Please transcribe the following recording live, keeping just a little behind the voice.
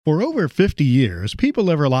For over 50 years, people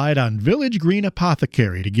have relied on Village Green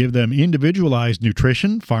Apothecary to give them individualized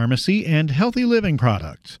nutrition, pharmacy, and healthy living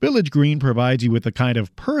products. Village Green provides you with the kind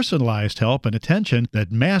of personalized help and attention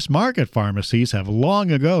that mass-market pharmacies have long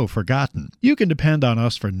ago forgotten. You can depend on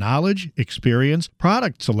us for knowledge, experience,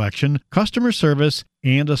 product selection, customer service,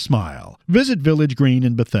 and a smile. Visit Village Green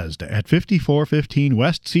in Bethesda at 5415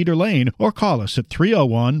 West Cedar Lane or call us at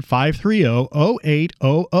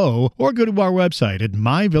 301-530-0800 or go to our website at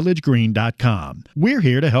myvillagegreen.com. We're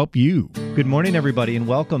here to help you. Good morning, everybody, and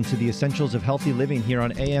welcome to the Essentials of Healthy Living here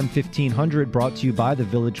on AM 1500, brought to you by the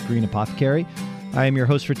Village Green Apothecary. I am your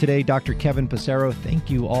host for today, Dr. Kevin Passero. Thank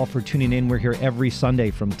you all for tuning in. We're here every Sunday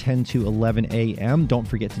from 10 to 11 a.m. Don't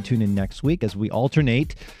forget to tune in next week as we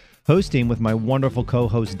alternate hosting with my wonderful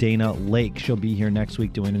co-host, Dana Lake. She'll be here next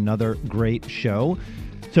week doing another great show.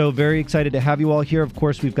 So very excited to have you all here. Of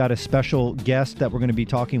course, we've got a special guest that we're going to be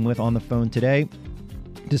talking with on the phone today,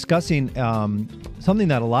 discussing something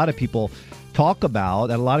that a lot of people talk about,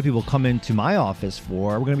 that a lot of people come into my office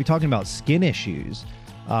for. We're going to be talking about skin issues,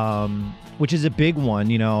 which is a big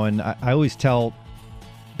one, and I always tell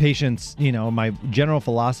patients, my general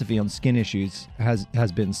philosophy on skin issues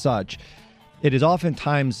has been such. It is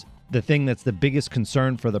oftentimes the thing that's the biggest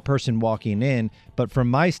concern for the person walking in. But from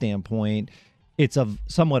my standpoint, it's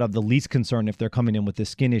somewhat of the least concern if they're coming in with a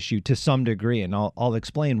skin issue to some degree. And I'll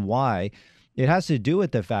explain why. It has to do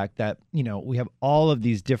with the fact that, we have all of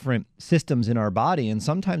these different systems in our body. And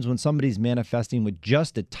sometimes when somebody's manifesting with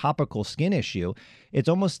just a topical skin issue, it's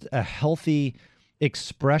almost a healthy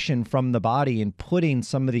expression from the body and putting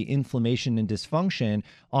some of the inflammation and dysfunction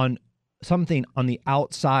on something on the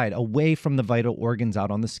outside, away from the vital organs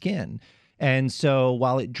out on the skin. And so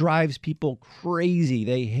while it drives people crazy,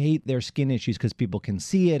 they hate their skin issues because people can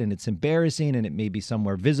see it and it's embarrassing and it may be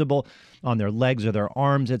somewhere visible on their legs or their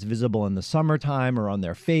arms. It's visible in the summertime or on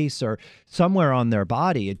their face or somewhere on their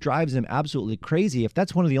body. It drives them absolutely crazy. If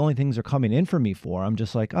that's one of the only things they're coming in for me for, I'm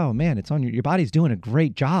just like, oh man, it's on your body's doing a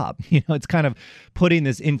great job. It's kind of putting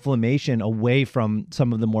this inflammation away from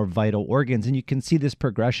some of the more vital organs. And you can see this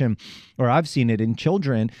progression, or I've seen it in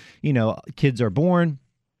children. Kids are born.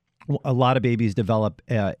 A lot of babies develop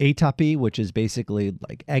atopy, which is basically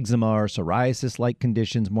like eczema or psoriasis-like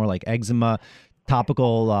conditions, more like eczema,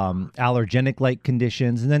 topical allergenic-like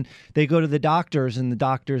conditions. And then they go to the doctors, and the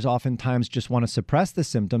doctors oftentimes just want to suppress the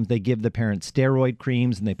symptoms. They give the parents steroid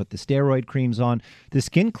creams, and they put the steroid creams on. The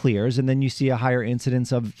skin clears, and then you see a higher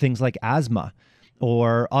incidence of things like asthma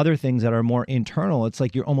or other things that are more internal. It's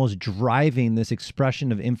like you're almost driving this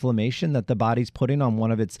expression of inflammation that the body's putting on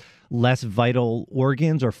one of its less vital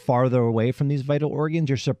organs or farther away from these vital organs.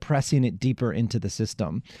 You're suppressing it deeper into the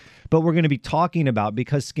system. But we're going to be talking about,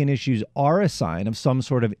 because skin issues are a sign of some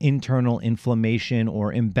sort of internal inflammation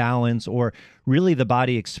or imbalance, or really the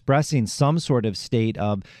body expressing some sort of state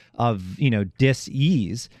of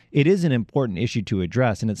dis-ease, it is an important issue to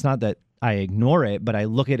address. And it's not that I ignore it, but I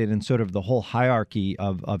look at it in sort of the whole hierarchy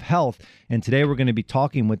of health. And today we're going to be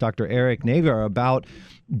talking with Dr. Eric Nager about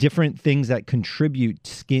different things that contribute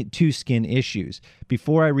to skin issues.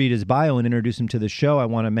 Before I read his bio and introduce him to the show, I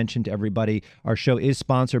want to mention to everybody, our show is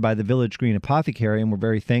sponsored by the Village Green Apothecary, and we're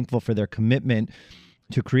very thankful for their commitment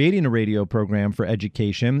to creating a radio program for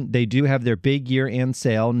education. They do have their big year-end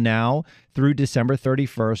sale now through December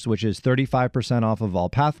 31st, which is 35% off of all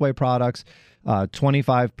Pathway products,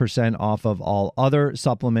 25% off of all other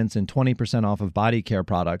supplements, and 20% off of body care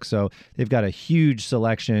products. So they've got a huge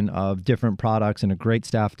selection of different products and a great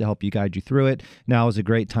staff to help you guide you through it. Now is a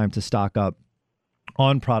great time to stock up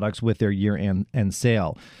on products with their year-end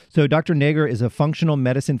sale. So Dr. Nager is a functional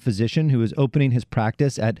medicine physician who is opening his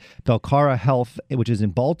practice at Belcara Health, which is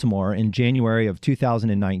in Baltimore, in January of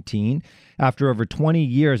 2019. After over 20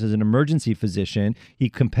 years as an emergency physician, he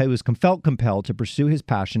felt compelled to pursue his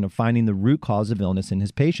passion of finding the root cause of illness in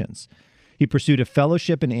his patients. He pursued a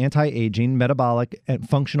fellowship in anti-aging, metabolic, and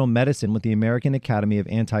functional medicine with the American Academy of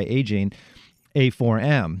Anti-Aging,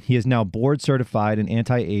 A4M. He is now board certified in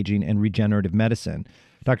anti-aging and regenerative medicine.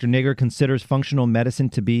 Dr. Nager considers functional medicine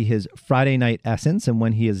to be his Friday night essence, and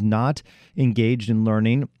when he is not engaged in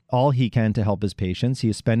learning all he can to help his patients, he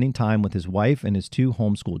is spending time with his wife and his 2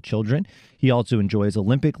 homeschooled children. He also enjoys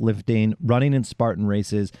Olympic lifting, running in Spartan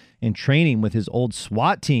races, and training with his old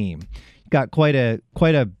SWAT team. Got quite a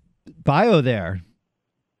bio there.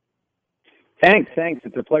 Thanks.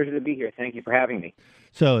 It's a pleasure to be here. Thank you for having me.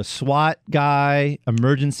 So a SWAT guy,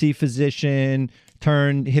 emergency physician,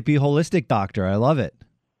 turned hippie holistic doctor. I love it.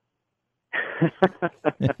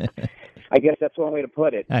 I guess that's one way to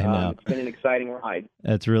put it. I know. It's been an exciting ride.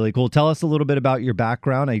 That's really cool. Tell us a little bit about your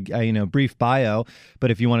background. Brief bio,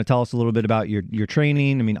 but if you want to tell us a little bit about your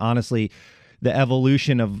training, I mean, honestly, the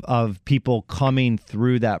evolution of people coming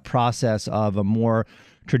through that process of a more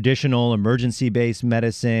traditional emergency-based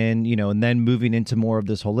medicine, and then moving into more of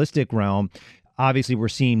this holistic realm. Obviously, we're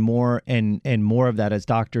seeing more and more of that as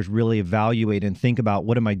doctors really evaluate and think about,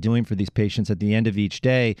 what am I doing for these patients at the end of each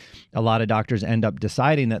day? A lot of doctors end up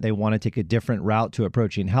deciding that they want to take a different route to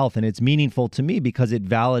approaching health. And it's meaningful to me because it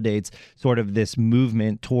validates sort of this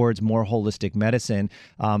movement towards more holistic medicine,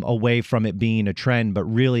 away from it being a trend, but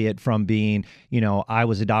really it from being, I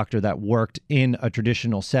was a doctor that worked in a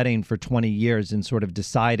traditional setting for 20 years and sort of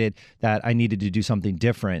decided that I needed to do something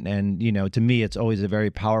different. And, to me, it's always a very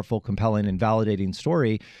powerful, compelling, and validating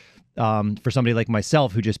story for somebody like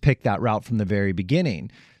myself who just picked that route from the very beginning.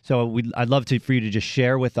 So I'd love for you to just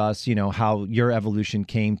share with us, how your evolution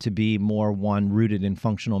came to be more one rooted in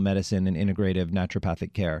functional medicine and integrative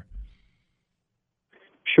naturopathic care.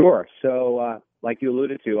 Sure. So, like you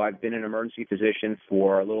alluded to, I've been an emergency physician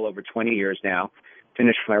for a little over 20 years now.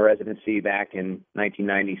 Finished my residency back in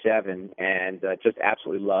 1997, and just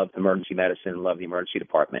absolutely loved emergency medicine, loved the emergency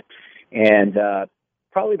department. And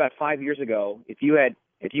probably about 5 years ago, if you had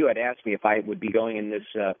asked me if I would be going in this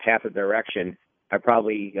path of direction, I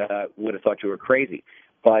probably would have thought you were crazy.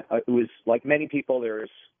 But it was like many people, there's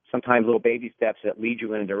sometimes little baby steps that lead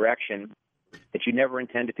you in a direction that you never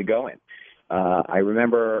intended to go in. I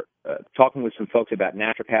remember talking with some folks about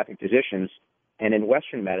naturopathic physicians, and in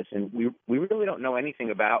Western medicine, we really don't know anything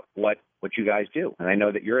about what you guys do. And I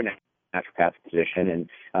know that you're a naturopathic physician, and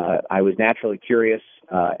I was naturally curious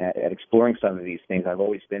at exploring some of these things. I've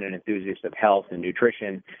always been an enthusiast of health and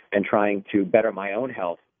nutrition and trying to better my own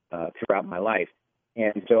health throughout my life.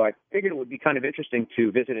 And so I figured it would be kind of interesting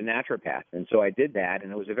to visit a naturopath. And so I did that,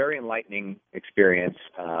 and it was a very enlightening experience.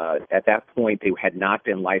 At that point, they had not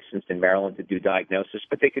been licensed in Maryland to do diagnosis,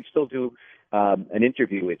 but they could still do an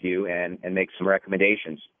interview with you and make some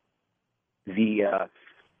recommendations.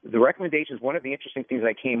 The recommendations, one of the interesting things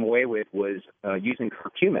I came away with was using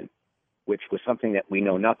curcumin, which was something that we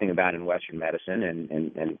know nothing about in Western medicine.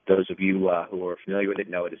 And those of you who are familiar with it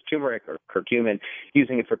know it as turmeric or curcumin,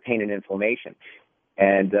 using it for pain and inflammation.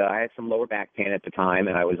 And I had some lower back pain at the time,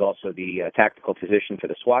 and I was also the tactical physician for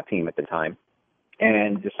the SWAT team at the time,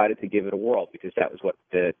 and decided to give it a whirl because that was what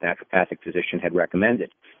the naturopathic physician had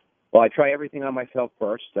recommended. Well, I try everything on myself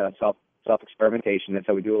first, self-experimentation. That's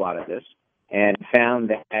how we do a lot of this. And found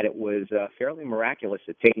that it was fairly miraculous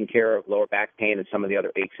at taking care of lower back pain and some of the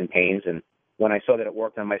other aches and pains. And when I saw that it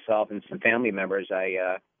worked on myself and some family members,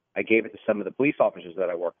 I gave it to some of the police officers that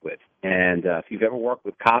I worked with. And if you've ever worked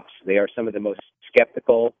with cops, they are some of the most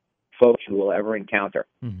skeptical folks you will ever encounter.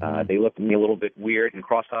 Mm-hmm. They looked at me a little bit weird and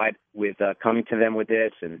cross-eyed with coming to them with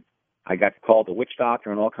this. And I got called a witch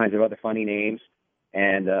doctor and all kinds of other funny names.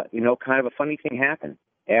 And, kind of a funny thing happened.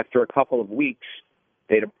 After a couple of weeks,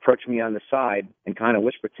 they'd approach me on the side and kind of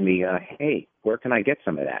whisper to me, hey, where can I get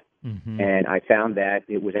some of that? Mm-hmm. And I found that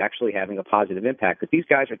it was actually having a positive impact. But these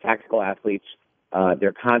guys are tactical athletes.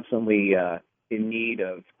 They're constantly in need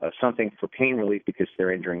of something for pain relief because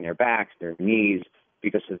they're injuring their backs, their knees,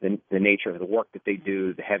 because of the nature of the work that they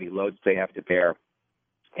do, the heavy loads they have to bear.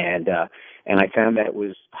 And I found that it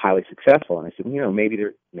was highly successful. And I said, maybe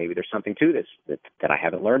there's something to this that I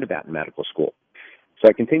haven't learned about in medical school. So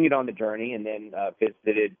I continued on the journey and then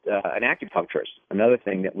visited an acupuncturist, another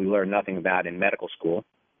thing that we learned nothing about in medical school.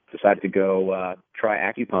 Decided to go try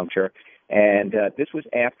acupuncture. And this was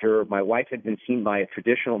after my wife had been seen by a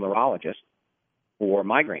traditional neurologist for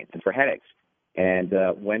migraines and for headaches, and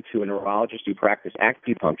went to a neurologist who practiced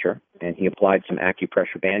acupuncture, and he applied some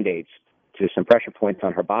acupressure Band-Aids to some pressure points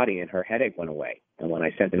on her body, and her headache went away. And when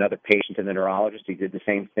I sent another patient to the neurologist, he did the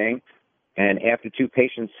same thing. And after two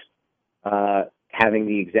patients having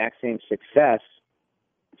the exact same success,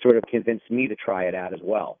 sort of convinced me to try it out as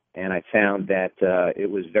well. And I found that it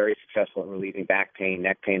was very successful in relieving back pain,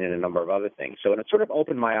 neck pain, and a number of other things. So it sort of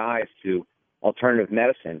opened my eyes to alternative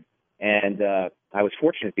medicine. And I was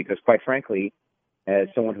fortunate because, quite frankly, as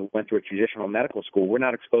someone who went through a traditional medical school, we're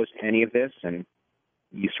not exposed to any of this. And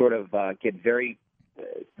you sort of get very,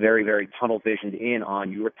 very tunnel visioned in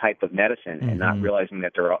on your type of medicine, mm-hmm. and not realizing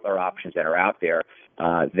that there are other options that are out there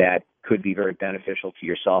that could be very beneficial to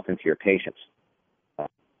yourself and to your patients.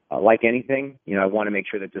 Like anything, I want to make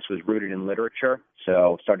sure that this was rooted in literature,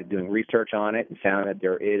 so started doing research on it and found that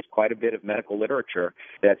there is quite a bit of medical literature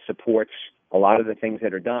that supports a lot of the things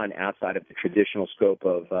that are done outside of the traditional scope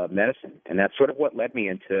of medicine. And that's sort of what led me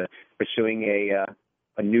into pursuing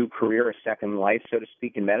a a new career, a second life, so to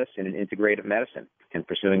speak, in medicine and integrative medicine, and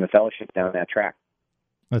pursuing a fellowship down that track.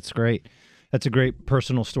 That's great. That's a great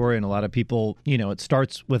personal story. And a lot of people, it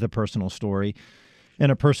starts with a personal story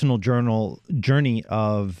and a personal journey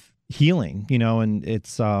of healing, and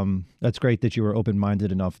it's that's great that you were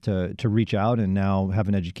open-minded enough to reach out and now have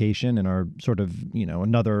an education and are sort of,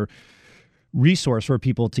 another resource for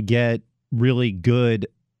people to get really good,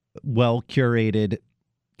 well-curated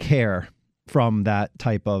care from that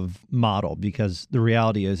type of model, because the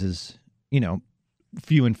reality is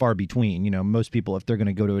few and far between. Most people, if they're going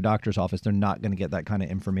to go to a doctor's office, they're not going to get that kind of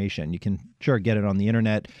information. You can sure get it on the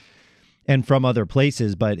internet and from other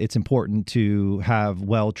places, but it's important to have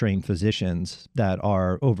well-trained physicians that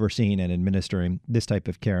are overseeing and administering this type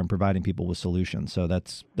of care and providing people with solutions. So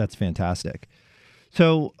that's fantastic.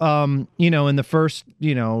 So, in the first,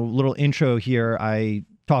 little intro here, I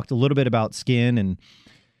talked a little bit about skin and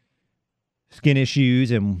skin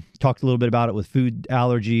issues and talked a little bit about it with food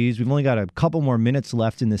allergies. We've only got a couple more minutes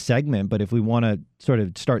left in the segment, but if we want to sort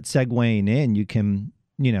of start segueing in, you can,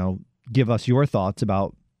 give us your thoughts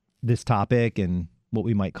about this topic and what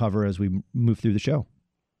we might cover as we move through the show.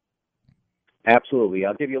 Absolutely.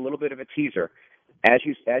 I'll give you a little bit of a teaser. As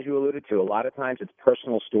you alluded to, a lot of times it's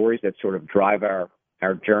personal stories that sort of drive our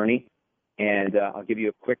journey. And I'll give you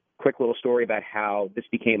a quick little story about how this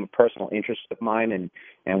became a personal interest of mine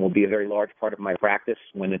and will be a very large part of my practice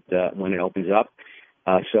when it opens up.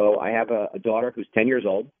 So I have a daughter who's 10 years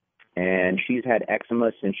old, and she's had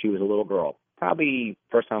eczema since she was a little girl. Probably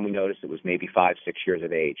first time we noticed it was maybe 5-6 years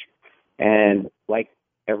of age. And like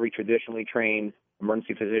every traditionally trained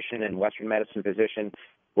emergency physician and Western medicine physician,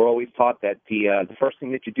 we're always taught that the first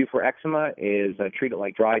thing that you do for eczema is treat it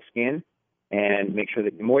like dry skin and make sure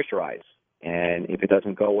that you moisturize. And if it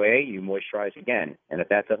doesn't go away, you moisturize again. And if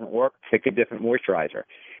that doesn't work, pick a different moisturizer.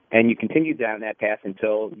 And you continue down that path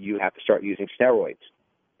until you have to start using steroids.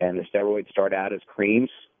 And the steroids start out as creams,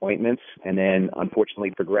 ointments, and then unfortunately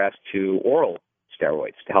progress to oral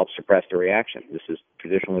steroids to help suppress the reaction. This is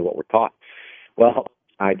traditionally what we're taught. Well,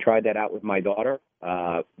 I tried that out with my daughter.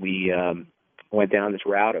 We went down this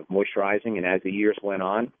route of moisturizing, and as the years went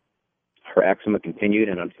on, her eczema continued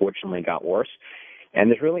and unfortunately got worse. And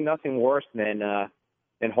there's really nothing worse than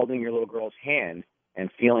holding your little girl's hand and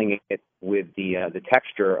feeling it with the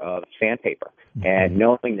texture of sandpaper, and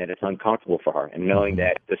knowing that it's uncomfortable for her, and knowing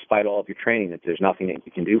that despite all of your training that there's nothing that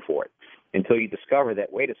you can do for it, until you discover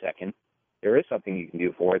that, wait a second, there is something you can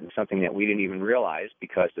do for it, and something that we didn't even realize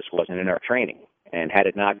because this wasn't in our training. And had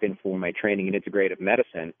it not been for my training in integrative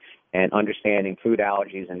medicine and understanding food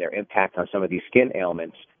allergies and their impact on some of these skin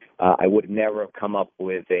ailments, I would never have come up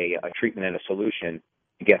with a treatment and a solution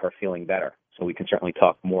to get her feeling better. So we can certainly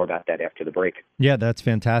talk more about that after the break. Yeah, that's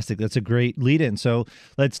fantastic. That's a great lead-in. So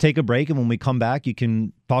let's take a break, and when we come back, you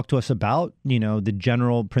can talk to us about, the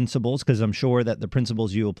general principles, because I'm sure that the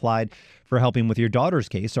principles you applied for helping with your daughter's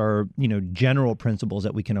case are, general principles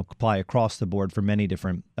that we can apply across the board for many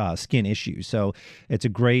different skin issues. So it's a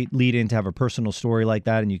great lead-in to have a personal story like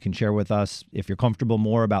that, and you can share with us, if you're comfortable,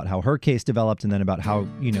 more about how her case developed, and then about how,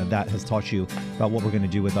 that has taught you about what we're going to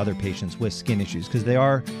do with other patients with skin issues, because they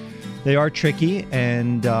are tricky,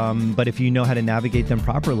 and but if you know how to navigate them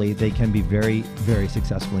properly, they can be very, very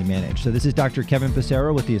successfully managed. So this is Dr. Kevin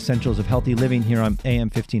Passero with the Essentials of Healthy Living here on AM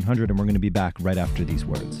 1500, and we're going to be back right after these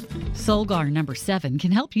words. Solgar number 7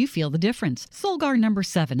 can help you feel the difference. Solgar number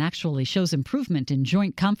 7 actually shows improvement in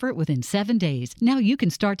joint comfort within 7 days. Now you can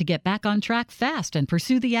start to get back on track fast and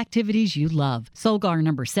pursue the activities you love. Solgar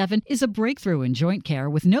number 7 is a breakthrough in joint care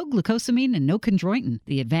with no glucosamine and no chondroitin.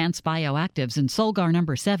 The advanced bioactives in Solgar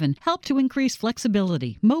number 7 help to increase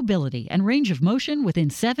flexibility, mobility, and range of motion within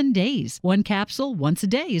 7 days. One capsule once a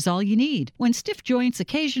day is all you need. When stiff joints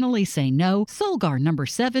occasionally say no, Solgar number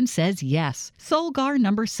 7 says yes. Solgar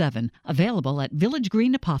number 7, available at Village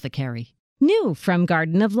Green Apothecary. New from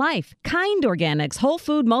Garden of Life, Kind Organics Whole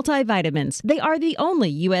Food Multivitamins. They are the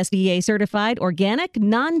only USDA-certified, organic,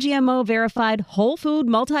 non-GMO verified whole food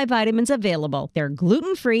multivitamins available. They're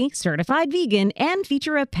gluten-free, certified vegan, and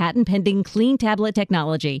feature a patent-pending clean tablet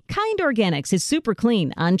technology. Kind Organics is super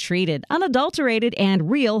clean, untreated, unadulterated, and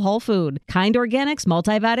real whole food. Kind Organics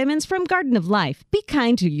multivitamins from Garden of Life. Be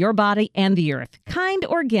kind to your body and the earth. Kind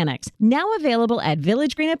Organics, now available at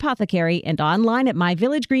Village Green Apothecary and online at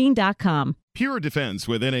myvillagegreen.com. Pure Defense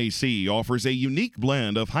with NAC offers a unique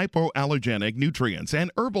blend of hypoallergenic nutrients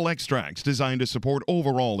and herbal extracts designed to support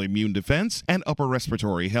overall immune defense and upper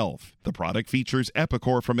respiratory health. The product features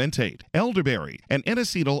epichlor fermentate, elderberry, and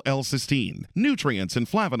N-acetyl L-cysteine, nutrients and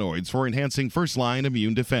flavonoids for enhancing first-line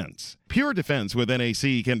immune defense. Pure Defense with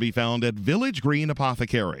NAC can be found at Village Green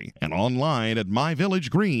Apothecary and online at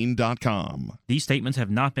myvillagegreen.com. These statements have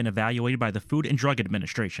not been evaluated by the Food and Drug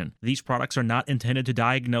Administration. These products are not intended to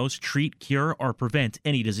diagnose, treat, cure, or prevent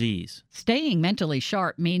any disease. Staying mentally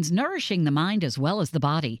sharp means nourishing the mind as well as the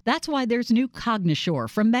body. That's why there's new Cognisure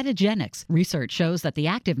from Metagenics. Research shows that the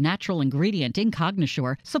active natural ingredient in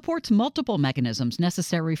Cognisure supports multiple mechanisms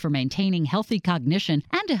necessary for maintaining healthy cognition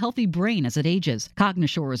and a healthy brain as it ages.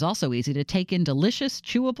 Cognisure is also easy to take in delicious,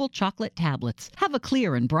 chewable chocolate tablets. Have a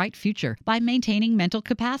clear and bright future by maintaining mental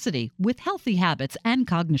capacity with healthy habits and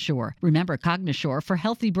Cognisure. Remember Cognisure for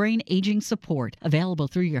healthy brain aging support. Available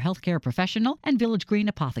through your healthcare professional and Village Green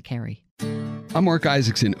Apothecary. I'm Mark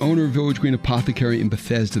Isaacson, owner of Village Green Apothecary in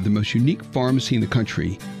Bethesda, the most unique pharmacy in the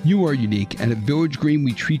country. You are unique, and at Village Green,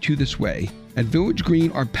 we treat you this way. At Village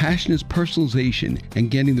Green, our passion is personalization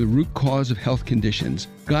and getting the root cause of health conditions.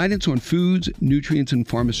 Guidance on foods, nutrients, and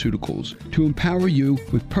pharmaceuticals to empower you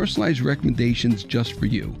with personalized recommendations just for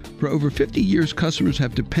you. For over 50 years, customers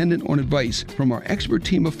have depended on advice from our expert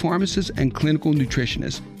team of pharmacists and clinical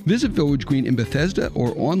nutritionists. Visit Village Green in Bethesda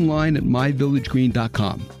or online at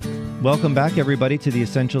myvillagegreen.com. Welcome back, everybody, to the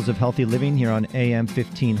Essentials of Healthy Living here on AM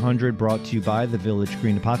 1500, brought to you by the Village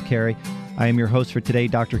Green Apothecary. I am your host for today,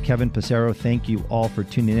 Dr. Kevin Passero. Thank you all for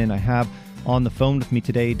tuning in. I have on the phone with me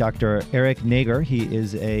today Dr. Eric Nager. He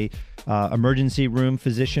is a emergency room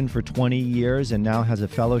physician for 20 years and now has a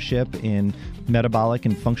fellowship in metabolic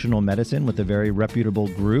and functional medicine with a very reputable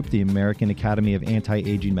group, the American Academy of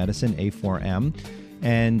Anti-Aging Medicine, A4M.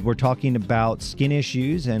 And we're talking about skin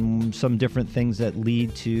issues and some different things that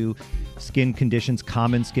lead to skin conditions,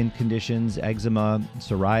 common skin conditions. Eczema,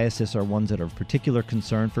 psoriasis are ones that are of particular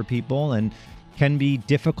concern for people and can be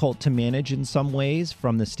difficult to manage in some ways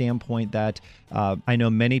from the standpoint that I know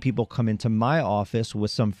many people come into my office with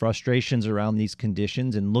some frustrations around these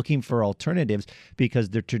conditions and looking for alternatives because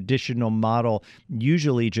the traditional model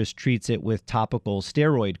usually just treats it with topical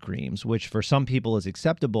steroid creams, which for some people is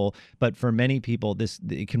acceptable, but for many people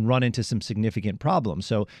it can run into some significant problems.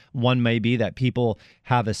 So one may be that people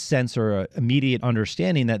have a sense or an immediate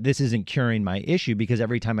understanding that this isn't curing my issue because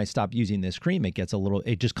every time I stop using this cream,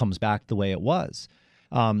 it just comes back the way it was.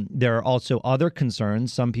 There are also other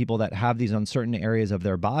concerns. Some people that have these uncertain areas of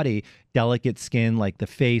their body, delicate skin like the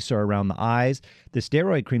face or around the eyes, the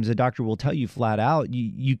steroid creams, the doctor will tell you flat out,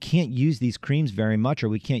 you can't use these creams very much or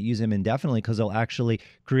we can't use them indefinitely because they'll actually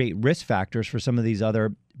create risk factors for some of these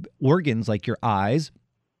other organs like your eyes,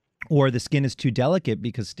 or the skin is too delicate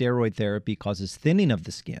because steroid therapy causes thinning of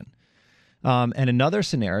the skin. And another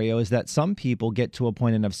scenario is that some people get to a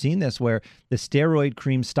point, and I've seen this, where the steroid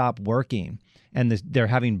creams stop working and they're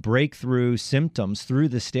having breakthrough symptoms through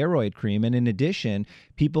the steroid cream. And in addition,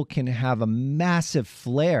 people can have a massive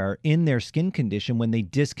flare in their skin condition when they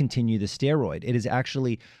discontinue the steroid. It is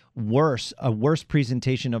actually a worse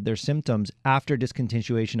presentation of their symptoms after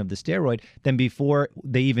discontinuation of the steroid than before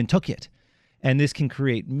they even took it. And this can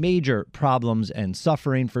create major problems and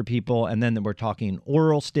suffering for people. And then we're talking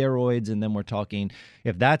oral steroids, and then we're talking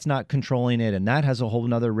if that's not controlling it, and that has a whole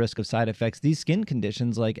nother risk of side effects. These skin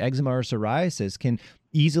conditions like eczema or psoriasis can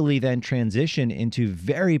easily then transition into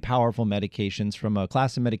very powerful medications from a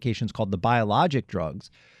class of medications called the biologic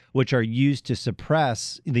drugs, which are used to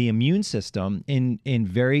suppress the immune system in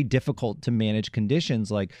very difficult to manage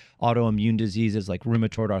conditions like autoimmune diseases like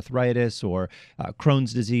rheumatoid arthritis or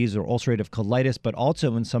Crohn's disease or ulcerative colitis, but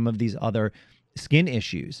also in some of these other skin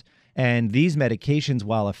issues. And these medications,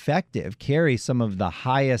 while effective, carry some of the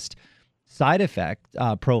highest side effect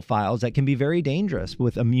profiles that can be very dangerous.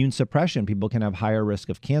 With immune suppression, people can have higher risk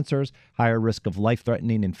of cancers, higher risk of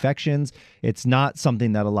life-threatening infections. It's not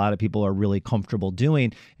something that a lot of people are really comfortable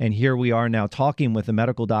doing. And here we are now talking with a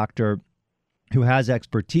medical doctor who has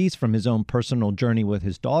expertise from his own personal journey with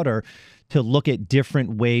his daughter to look at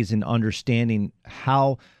different ways in understanding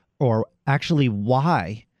how, or actually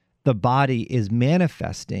why, the body is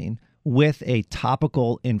manifesting with a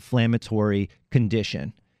topical inflammatory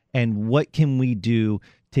condition. And what can we do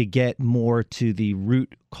to get more to the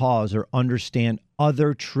root cause or understand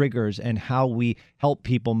other triggers and how we help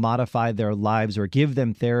people modify their lives or give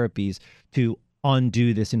them therapies to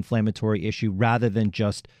undo this inflammatory issue rather than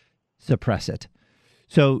just suppress it.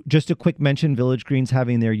 So just a quick mention, Village Green's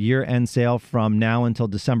having their year-end sale from now until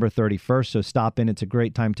December 31st. So stop in. It's a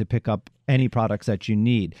great time to pick up any products that you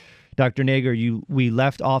need. Dr. Nager, we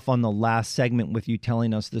left off on the last segment with you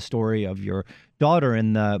telling us the story of your daughter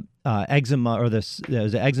and the eczema or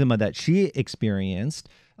the eczema that she experienced.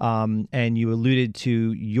 And you alluded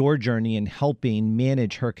to your journey in helping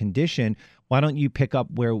manage her condition. Why don't you pick up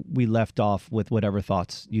where we left off with whatever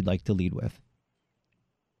thoughts you'd like to lead with?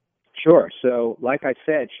 Sure. So, like I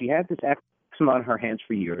said, she had this eczema on her hands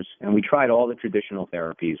for years, and we tried all the traditional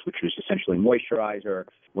therapies, which was essentially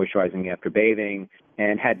moisturizing after bathing,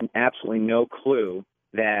 and had absolutely no clue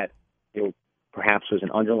that it perhaps was an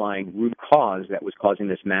underlying root cause that was causing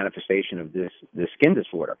this manifestation of this skin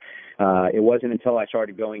disorder. It wasn't until I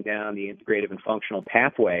started going down the integrative and functional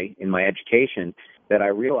pathway in my education that I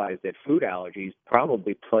realized that food allergies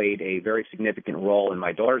probably played a very significant role in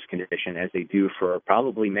my daughter's condition, as they do for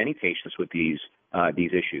probably many patients with these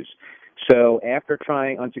issues. So after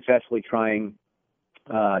unsuccessfully trying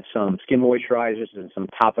some skin moisturizers and some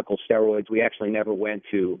topical steroids, we actually never went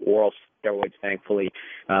to oral steroids, thankfully.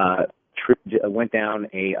 Went down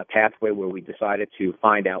a pathway where we decided to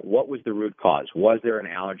find out what was the root cause. Was there an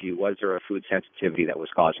allergy? Was there a food sensitivity that was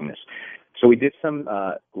causing this? So we did some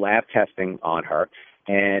lab testing on her,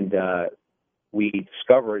 and we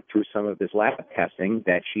discovered through some of this lab testing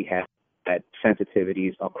that she had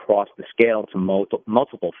sensitivities across the scale to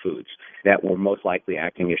multiple foods that were most likely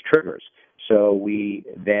acting as triggers. So we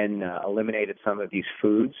then eliminated some of these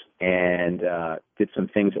foods and did some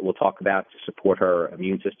things that we'll talk about to support her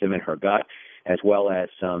immune system and her gut, as well as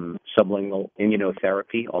some sublingual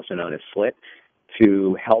immunotherapy, also known as SLIT,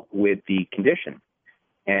 to help with the condition.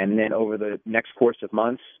 And then over the next course of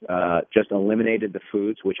months, just eliminated the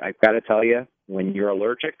foods, which I've got to tell you, when you're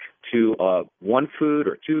allergic to one food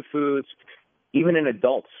or two foods, even in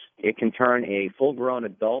adults, it can turn a full-grown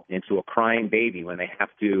adult into a crying baby when they have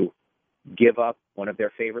to give up one of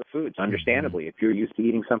their favorite foods, understandably. If you're used to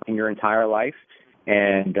eating something your entire life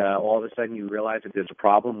and all of a sudden you realize that there's a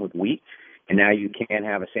problem with wheat and now you can't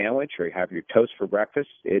have a sandwich or you have your toast for breakfast,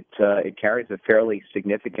 it carries a fairly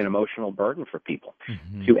significant emotional burden for people.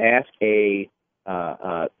 To ask at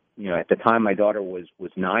the time my daughter was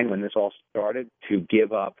 9 when this all started, to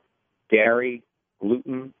give up dairy,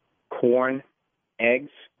 gluten, corn,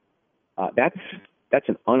 eggs, that's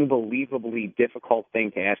an unbelievably difficult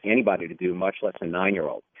thing to ask anybody to do, much less a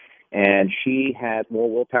 9-year-old. And she has more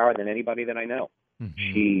willpower than anybody that I know.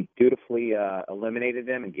 She dutifully eliminated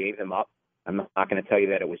them and gave them up. I'm not going to tell you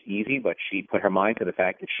that it was easy, but she put her mind to the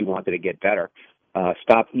fact that she wanted to get better.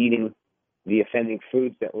 Stopped eating the offending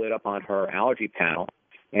foods that lit up on her allergy panel,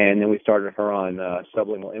 and then we started her on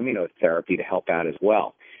sublingual immunotherapy to help out as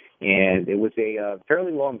well. And it was a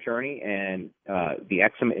fairly long journey, and the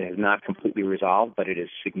eczema is not completely resolved, but it is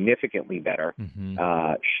significantly better.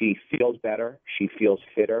 She feels better. She feels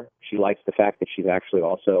fitter. She likes the fact that she's actually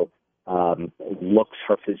also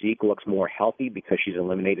her physique looks more healthy because she's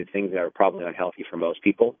eliminated things that are probably unhealthy for most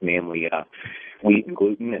people, namely wheat and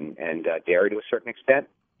gluten and dairy to a certain extent.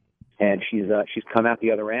 And she's come out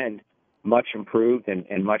the other end much improved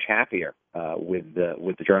and much happier with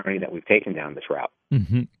the journey that we've taken down this route.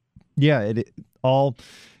 Yeah,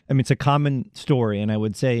 it's a common story, and I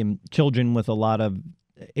would say children with a lot of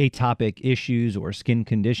atopic issues or skin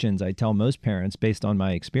conditions, I tell most parents, based on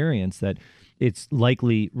my experience, that it's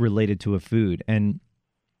likely related to a food. And,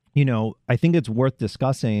 I think it's worth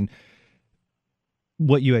discussing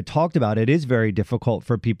what you had talked about. It is very difficult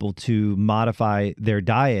for people to modify their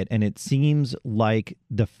diet, and it seems like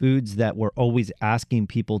the foods that we're always asking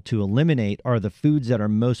people to eliminate are the foods that are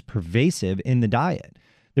most pervasive in the diet.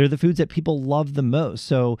 They're the foods that people love the most.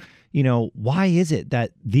 So, why is it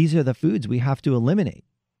that these are the foods we have to eliminate?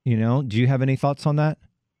 Do you have any thoughts on that?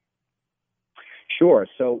 Sure.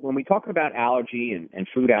 So when we talk about allergy and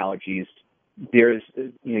food allergies, there's,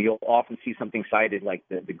 you'll often see something cited like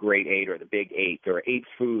the Great 8 or the Big 8. There are 8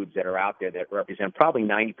 foods that are out there that represent probably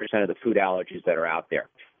 90% of the food allergies that are out there.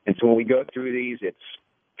 And so when we go through these, it's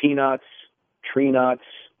peanuts, tree nuts,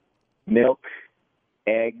 milk,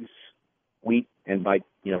 eggs, wheat, and by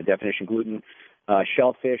definition gluten,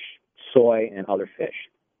 shellfish, soy, and other fish.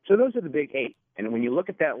 So those are the Big 8. And when you look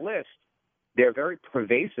at that list, they're very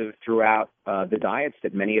pervasive throughout the diets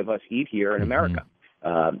that many of us eat here in America.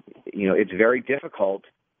 It's very difficult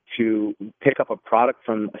to pick up a product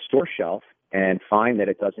from a store shelf and find that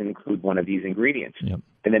it doesn't include one of these ingredients.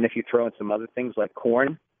 And then if you throw in some other things like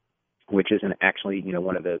corn, which isn't actually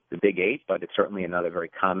one of the Big 8, but it's certainly another very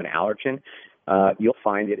common allergen, you'll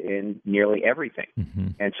find it in nearly everything.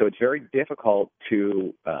 And so it's very difficult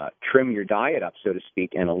to trim your diet up, so to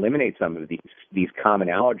speak, and eliminate some of these common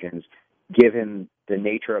allergens, given the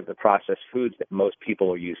nature of the processed foods that most people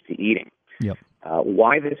are used to eating.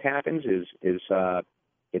 Why this happens is it's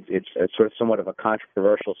sort of somewhat of a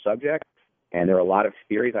controversial subject, and there are a lot of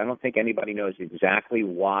theories. I don't think anybody knows exactly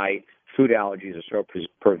why food allergies are so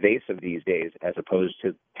pervasive these days, as opposed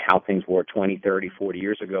to how things were 20, 30, 40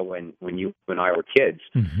 years ago when you and I were kids.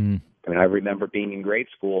 I remember being in grade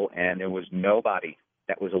school, and there was nobody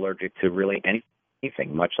that was allergic to really anything.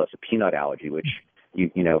 anything, much less a peanut allergy, which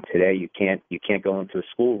today you can't go into a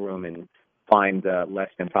schoolroom and find less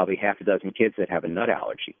than probably half a dozen kids that have a nut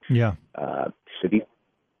allergy. Yeah. So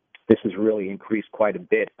this has really increased quite a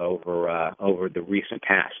bit over the recent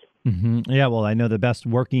past. Mm-hmm. Yeah, well, I know the best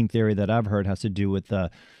working theory that I've heard has to do with the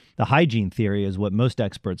hygiene theory, is what most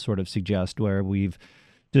experts sort of suggest, where we've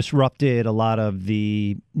disrupted a lot of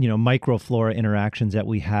the microflora interactions that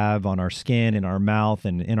we have on our skin, in our mouth,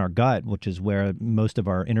 and in our gut, which is where most of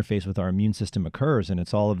our interface with our immune system occurs. And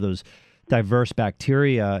it's all of those diverse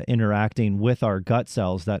bacteria interacting with our gut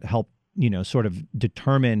cells that help sort of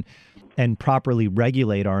determine and properly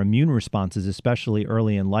regulate our immune responses, especially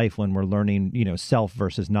early in life when we're learning, self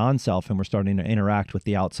versus non-self, and we're starting to interact with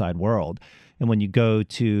the outside world. And when you go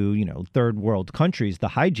to, third world countries, the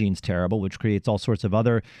hygiene's terrible, which creates all sorts of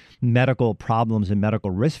other medical problems and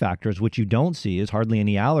medical risk factors, which you don't see is hardly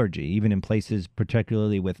any allergy. Even in places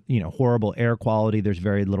particularly with, horrible air quality, there's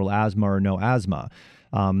very little asthma or no asthma.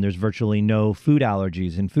 There's virtually no food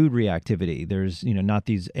allergies and food reactivity. There's, not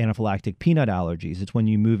these anaphylactic peanut allergies. It's when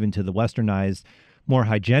you move into the westernized, more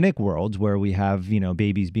hygienic worlds where we have,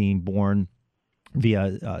 babies being born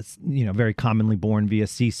via, very commonly born via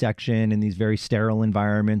C-section in these very sterile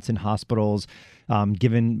environments in hospitals,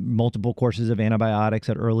 given multiple courses of antibiotics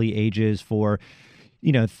at early ages for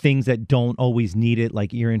things that don't always need it,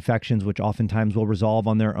 like ear infections, which oftentimes will resolve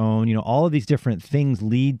on their own. All of these different things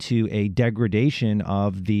lead to a degradation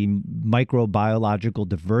of the microbiological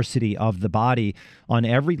diversity of the body on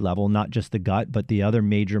every level, not just the gut, but the other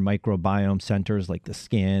major microbiome centers like the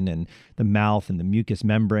skin and the mouth and the mucous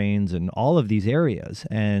membranes and all of these areas.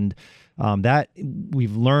 And that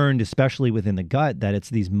we've learned, especially within the gut, that it's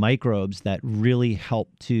these microbes that really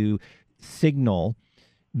help to signal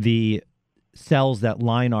the cells that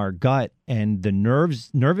line our gut and the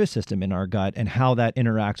nervous system in our gut and how that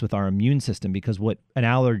interacts with our immune system. Because what an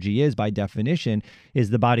allergy is, by definition, is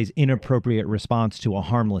the body's inappropriate response to a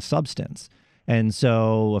harmless substance. And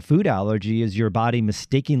so a food allergy is your body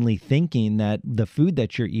mistakenly thinking that the food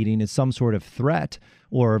that you're eating is some sort of threat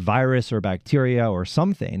or virus or bacteria or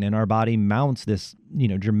something. And our body mounts this,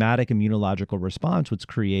 dramatic immunological response, which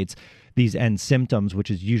creates these end symptoms,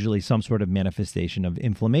 which is usually some sort of manifestation of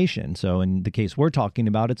inflammation. So in the case we're talking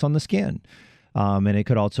about, it's on the skin. And it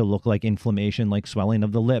could also look like inflammation, like swelling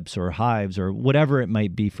of the lips or hives or whatever it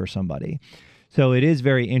might be for somebody. So it is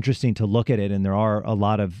very interesting to look at it. And there are a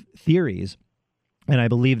lot of theories. And I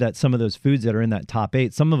believe that some of those foods that are in that top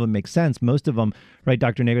 8, some of them make sense. Most of them, right,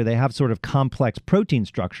 Dr. Nager, they have sort of complex protein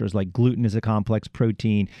structures, like gluten is a complex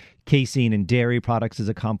protein, casein in dairy products is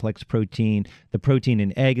a complex protein, the protein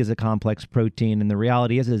in egg is a complex protein. And the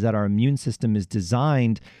reality is that our immune system is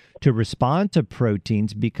designed to respond to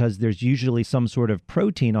proteins because there's usually some sort of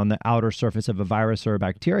protein on the outer surface of a virus or a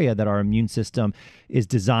bacteria that our immune system is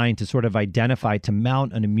designed to sort of identify to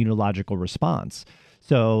mount an immunological response.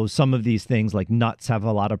 So some of these things like nuts have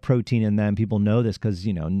a lot of protein in them. People know this because,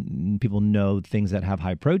 people know things that have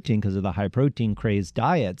high protein because of the high protein crazed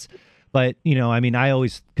diets. But, I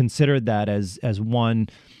always considered that as one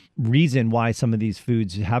reason why some of these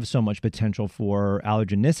foods have so much potential for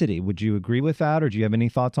allergenicity. Would you agree with that, or do you have any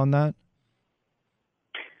thoughts on that?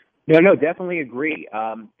 No, definitely agree.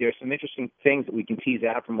 There's some interesting things that we can tease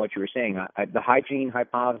out from what you were saying. The hygiene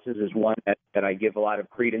hypothesis is one that I give a lot of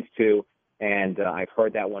credence to. And I've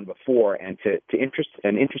heard that one before. And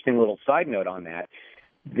an interesting little side note on that,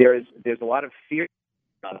 there's a lot of theory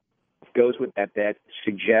that goes with that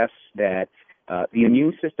suggests that the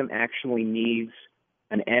immune system actually needs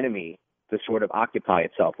an enemy to sort of occupy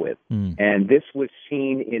itself with. And this was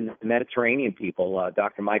seen in the Mediterranean people.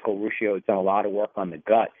 Dr. Michael Ruscio has done a lot of work on the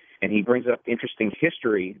gut, and he brings up interesting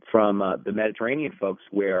history from the Mediterranean folks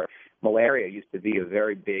where malaria used to be a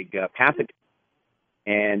very big pathogen.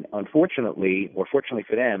 And unfortunately, or fortunately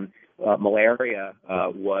for them, malaria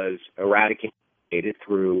was eradicated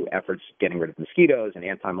through efforts getting rid of mosquitoes and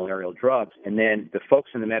anti-malarial drugs. And then the folks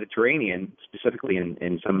in the Mediterranean, specifically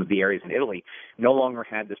in some of the areas in Italy, no longer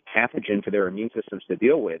had this pathogen for their immune systems to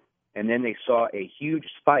deal with. And then they saw a huge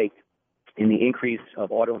spike in the increase of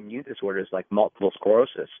autoimmune disorders like multiple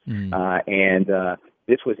sclerosis. And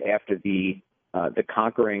this was after the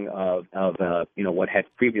conquering of what had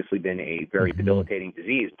previously been a very debilitating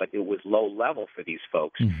disease, but it was low level for these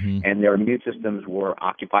folks, and their immune systems were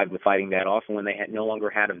occupied with fighting that off. And when they no longer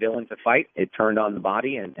had a villain to fight, it turned on the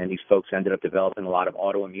body, and these folks ended up developing a lot of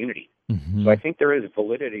autoimmunity. So I think there is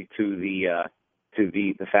validity to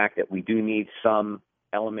the fact that we do need some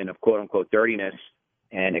element of quote unquote dirtiness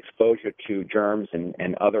and exposure to germs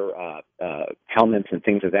and other helminths and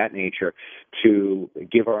things of that nature to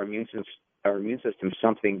give our immune system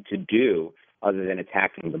something to do other than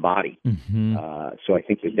attacking the body. Mm-hmm. So I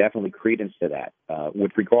think there's definitely credence to that.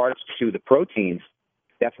 With regards to the proteins,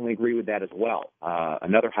 definitely agree with that as well.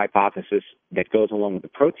 Another hypothesis that goes along with the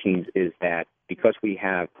proteins is that because we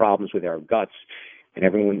have problems with our guts, and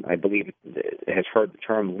everyone, I believe, has heard the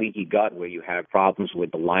term leaky gut, where you have problems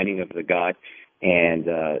with the lining of the gut and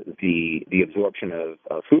the absorption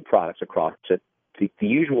of food products across it. The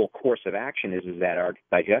usual course of action is that our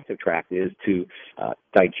digestive tract is to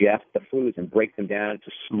digest the foods and break them down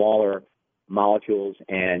into smaller molecules,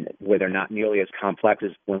 and where they're not nearly as complex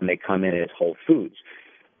as when they come in as whole foods.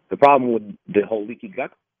 The problem with the whole leaky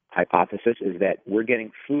gut hypothesis is that we're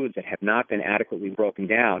getting foods that have not been adequately broken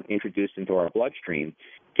down, introduced into our bloodstream,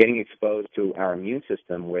 getting exposed to our immune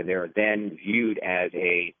system, where they're then viewed as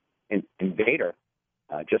an invader,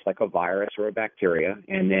 just like a virus or a bacteria,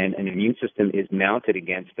 and then an immune system is mounted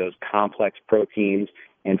against those complex proteins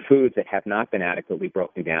and foods that have not been adequately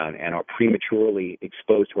broken down and are prematurely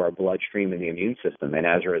exposed to our bloodstream and the immune system. And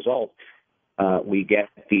as a result, we get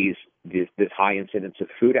this high incidence of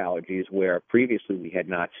food allergies where previously we had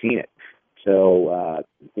not seen it. So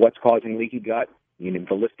what's causing leaky gut?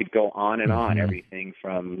 The list could go on and on, everything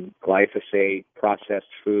from glyphosate, processed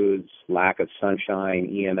foods, lack of sunshine,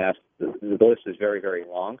 EMS. The list is very, very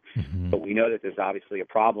long. But we know that there's obviously a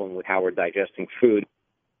problem with how we're digesting food,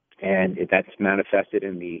 and that's manifested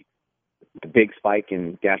in the big spike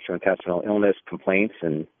in gastrointestinal illness, complaints,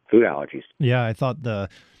 and food allergies. Yeah,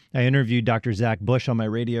 I interviewed Dr. Zach Bush on my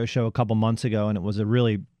radio show a couple months ago, and it was a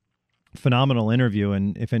really phenomenal interview.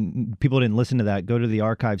 And if people didn't listen to that, go to the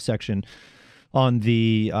archive section on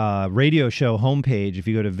the radio show homepage. If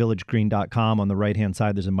you go to villagegreen.com, on the right-hand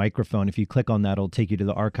side, there's a microphone. If you click on that, it'll take you to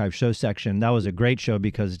the archive show section. That was a great show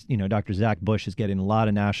because, Dr. Zach Bush is getting a lot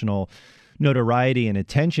of national notoriety and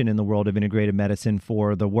attention in the world of integrated medicine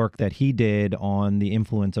for the work that he did on the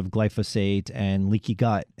influence of glyphosate and leaky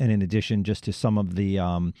gut. And in addition, just to some of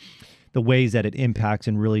the ways that it impacts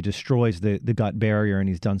and really destroys the gut barrier. And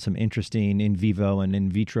he's done some interesting in vivo and in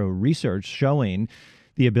vitro research showing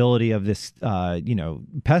the ability of this,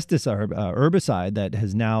 pesticide, herbicide that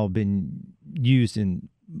has now been used in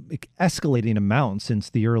escalating amounts since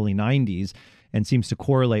the early 90s and seems to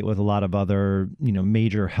correlate with a lot of other,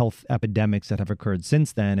 major health epidemics that have occurred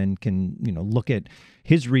since then, and can, look at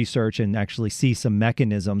his research and actually see some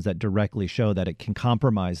mechanisms that directly show that it can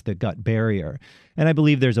compromise the gut barrier. And I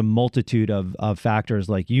believe there's a multitude of factors,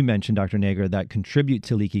 like you mentioned, Dr. Nager, that contribute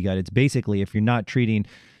to leaky gut. It's basically, if you're not treating,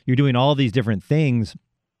 you're doing all these different things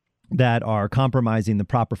that are compromising the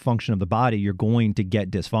proper function of the body, you're going to get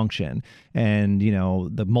dysfunction. And,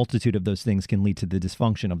 the multitude of those things can lead to the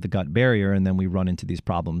dysfunction of the gut barrier. And then we run into these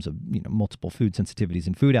problems of, multiple food sensitivities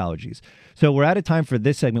and food allergies. So we're out of time for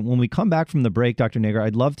this segment. When we come back from the break, Dr. Nager,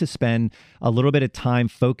 I'd love to spend a little bit of time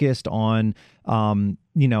focused on,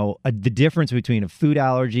 the difference between a food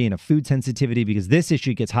allergy and a food sensitivity, because this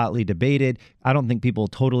issue gets hotly debated. I don't think people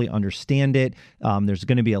totally understand it. There's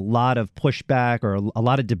going to be a lot of pushback or a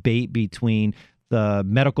lot of debate between the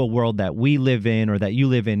medical world that we live in, or that you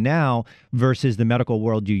live in now, versus the medical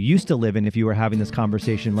world you used to live in if you were having this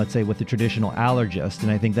conversation, let's say, with the traditional allergist.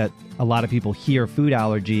 And I think that a lot of people hear food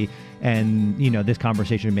allergy and, this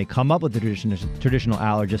conversation may come up with the traditional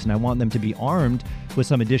allergist, and I want them to be armed with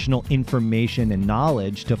some additional information and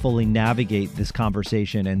knowledge to fully navigate this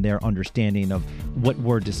conversation and their understanding of what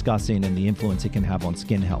we're discussing and the influence it can have on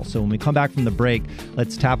skin health. So when we come back from the break,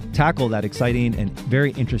 let's tackle that exciting and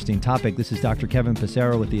very interesting topic. This is Dr. Kevin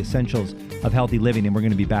Passero with the Essentials of Healthy Living, and we're going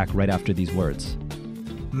to be back right after these words.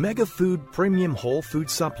 Mega Food Premium Whole Food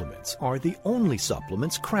Supplements are the only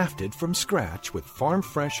supplements crafted from scratch with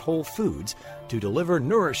farm-fresh whole foods to deliver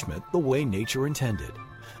nourishment the way nature intended.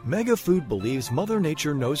 Mega Food believes Mother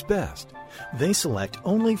Nature knows best. They select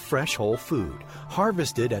only fresh whole food,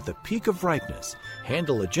 harvested at the peak of ripeness,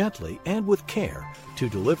 handle it gently and with care to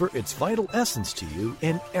deliver its vital essence to you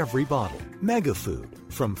in every bottle. Mega Food,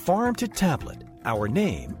 from farm to tablet. Our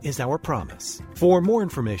name is our promise. For more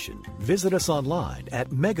information, visit us online at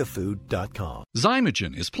megafood.com.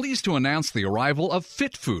 Zymogen is pleased to announce the arrival of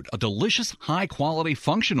Fit Food, a delicious, high-quality,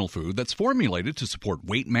 functional food that's formulated to support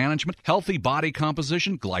weight management, healthy body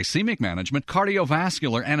composition, glycemic management,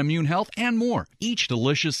 cardiovascular and immune health, and more. Each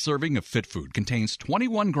delicious serving of Fit Food contains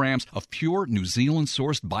 21 grams of pure New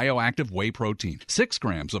Zealand-sourced bioactive whey protein, 6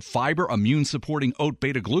 grams of fiber immune-supporting oat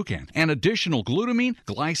beta-glucan, and additional glutamine,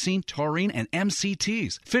 glycine, taurine, and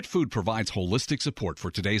MCTs. Fit Food provides holistic support for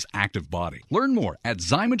today's active body. Learn more at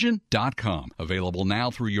Zymogen.com. Available now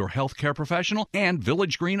through your healthcare professional and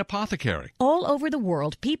Village Green Apothecary. All over the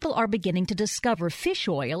world, people are beginning to discover fish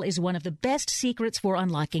oil is one of the best secrets for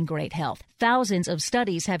unlocking great health. Thousands of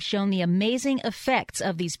studies have shown the amazing effects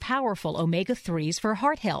of these powerful omega-3s for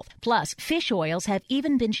heart health. Plus, fish oils have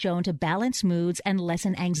even been shown to balance moods and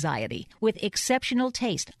lessen anxiety. With exceptional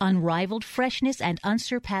taste, unrivaled freshness, and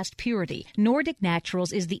unsurpassed purity, Nordic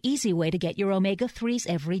Naturals is the easy way to get your omega-3s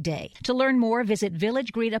every day. To learn more, visit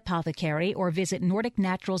Village Green Apothecary or visit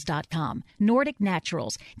NordicNaturals.com. Nordic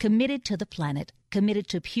Naturals, committed to the planet, committed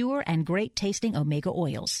to pure and great-tasting omega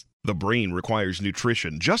oils. The brain requires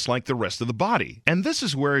nutrition just like the rest of the body. And this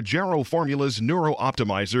is where Jarrow Formula's Neuro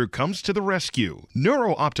Optimizer comes to the rescue.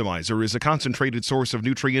 Neuro Optimizer is a concentrated source of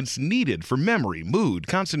nutrients needed for memory, mood,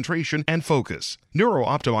 concentration, and focus. Neuro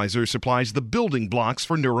Optimizer supplies the building blocks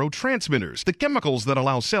for neurotransmitters, the chemicals that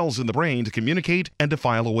allow cells in the brain to communicate and to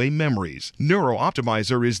file away memories. Neuro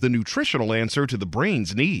Optimizer is the nutritional answer to the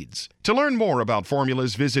brain's needs. To learn more about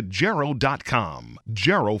formulas, visit Jarrow.com.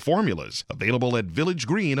 Jarrow Formulas, available at Village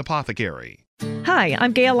Green Apothecary. Hi,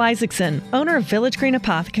 I'm Gail Isaacson, owner of Village Green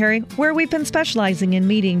Apothecary, where we've been specializing in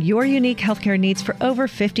meeting your unique healthcare needs for over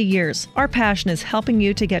 50 years. Our passion is helping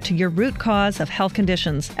you to get to your root cause of health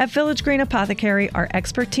conditions. At Village Green Apothecary, our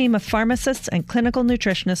expert team of pharmacists and clinical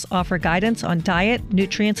nutritionists offer guidance on diet,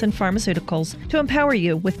 nutrients, and pharmaceuticals to empower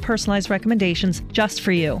you with personalized recommendations just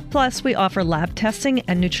for you. Plus, we offer lab testing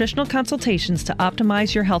and nutritional consultations to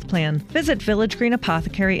optimize your health plan. Visit Village Green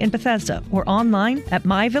Apothecary in Bethesda or online at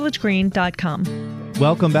myvillagegreen.com.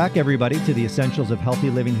 Welcome back, everybody, to the Essentials of Healthy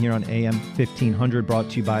Living here on AM 1500, brought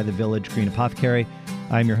to you by the Village Green Apothecary.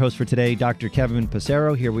 I'm your host for today, Dr. Kevin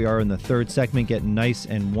Passero. Here we are in the third segment, getting nice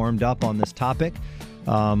and warmed up on this topic.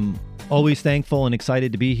 Always thankful and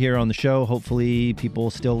excited to be here on the show. Hopefully,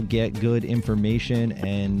 people still get good information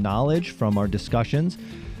and knowledge from our discussions.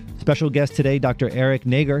 Special guest today, Dr. Eric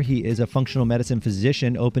Nager. He is a functional medicine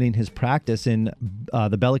physician opening his practice in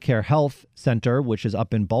the Bellicare Health Center, which is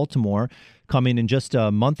up in Baltimore, coming in just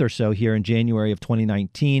a month or so here in January of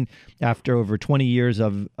 2019. After over 20 years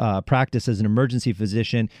of practice as an emergency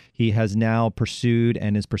physician, he has now pursued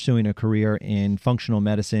and is pursuing a career in functional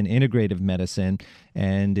medicine, integrative medicine,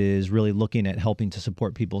 and is really looking at helping to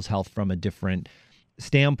support people's health from a different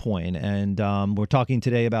standpoint. And we're talking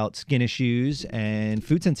today about skin issues and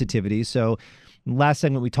food sensitivities. So last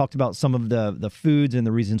segment, we talked about some of the foods and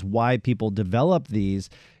the reasons why people develop these.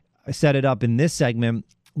 I set it up in this segment.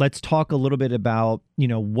 Let's talk a little bit about,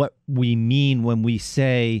 what we mean when we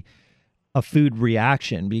say a food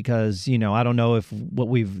reaction, because, I don't know if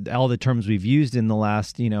all the terms we've used in the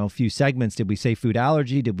last, few segments, did we say food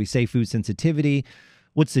allergy? Did we say food sensitivity?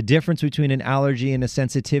 What's the difference between an allergy and a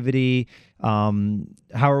sensitivity? How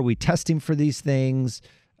are we testing for these things?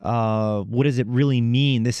 What does it really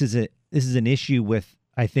mean? This is an issue with,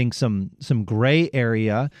 I think, some gray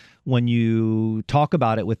area when you talk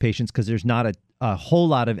about it with patients, because there's not a whole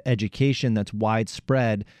lot of education that's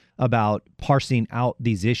widespread about parsing out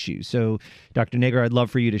these issues. So, Dr. Nager, I'd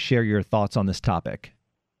love for you to share your thoughts on this topic.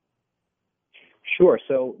 Sure.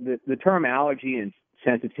 So the term allergy and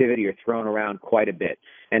sensitivity are thrown around quite a bit.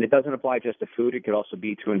 And it doesn't apply just to food. It could also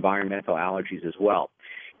be to environmental allergies as well.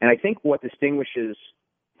 And I think what distinguishes,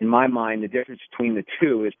 in my mind, the difference between the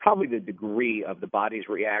two is probably the degree of the body's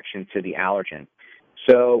reaction to the allergen.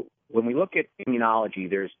 So when we look at immunology,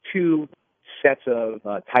 there's two sets of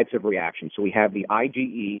types of reactions. So we have the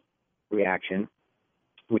IgE reaction,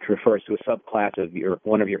 which refers to a subclass of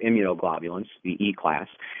one of your immunoglobulins, the E class.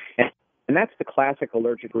 And that's the classic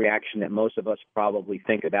allergic reaction that most of us probably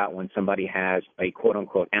think about when somebody has a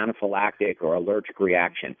quote-unquote anaphylactic or allergic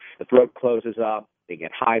reaction. The throat closes up, they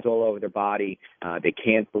get hives all over their body, they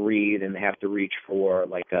can't breathe, and they have to reach for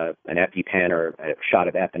like an EpiPen or a shot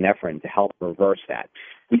of epinephrine to help reverse that.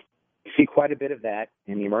 We see quite a bit of that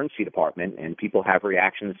in the emergency department, and people have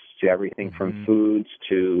reactions to everything from foods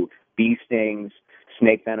to bee stings,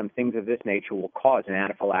 snake venom, things of this nature will cause an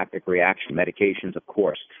anaphylactic reaction, medications, of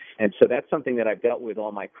course. And so that's something that I've dealt with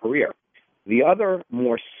all my career. The other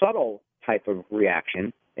more subtle type of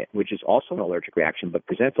reaction, which is also an allergic reaction but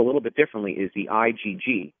presents a little bit differently, is the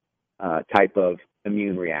IgG type of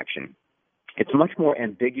immune reaction. It's a much more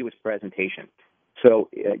ambiguous presentation. So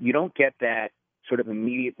you don't get that sort of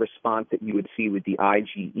immediate response that you would see with the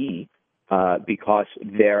IgE, because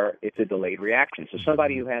it's a delayed reaction. So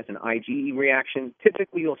somebody who has an IgE reaction,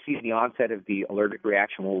 typically you'll see the onset of the allergic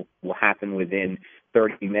reaction will happen within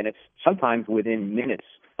 30 minutes, sometimes within minutes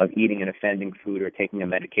of eating an offending food or taking a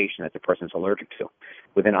medication that the person's allergic to.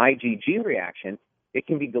 With an IgG reaction, it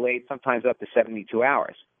can be delayed sometimes up to 72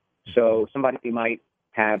 hours. So somebody might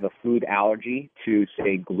have a food allergy to,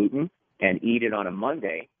 say, gluten and eat it on a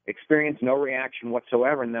Monday, experience no reaction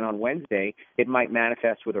whatsoever, and then on Wednesday it might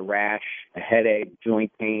manifest with a rash, a headache,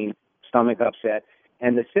 joint pain, stomach upset.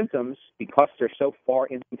 And the symptoms, because they're so far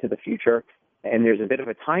into the future and there's a bit of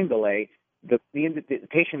a time delay, the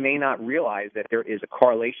patient may not realize that there is a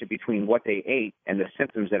correlation between what they ate and the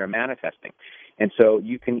symptoms that are manifesting. And so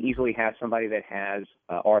you can easily have somebody that has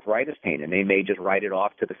arthritis pain, and they may just write it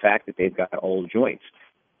off to the fact that they've got old joints,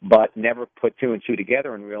 but never put two and two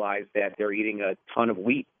together and realize that they're eating a ton of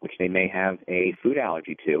wheat, which they may have a food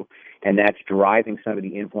allergy to, and that's driving some of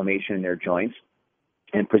the inflammation in their joints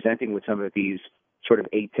and presenting with some of these sort of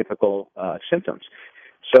atypical symptoms.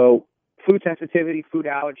 So food sensitivity, food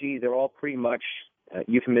allergy, they're all pretty much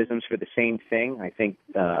euphemisms for the same thing. I think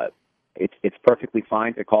it's perfectly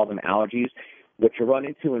fine to call them allergies. What you run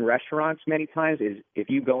into in restaurants many times is if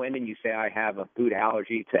you go in and you say, I have a food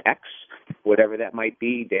allergy to X, whatever that might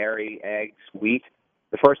be, dairy, eggs, wheat,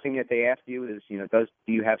 the first thing that they ask you is, do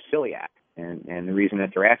you have celiac? And the reason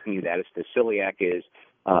that they're asking you that is the celiac is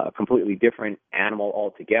a completely different animal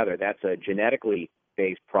altogether. That's a genetically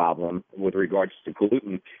based problem with regards to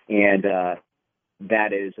gluten, and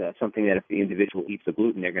that is something that if the individual eats the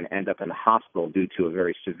gluten, they're going to end up in the hospital due to a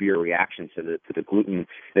very severe reaction to the gluten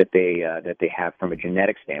that they have from a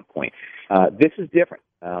genetic standpoint. This is different.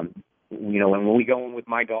 When we go in with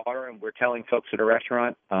my daughter and we're telling folks at a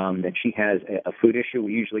restaurant that she has a food issue,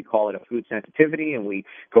 we usually call it a food sensitivity, and we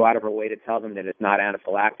go out of our way to tell them that it's not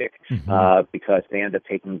anaphylactic because they end up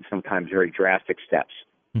taking sometimes very drastic steps.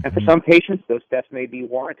 And for some patients, those steps may be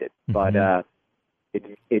warranted, but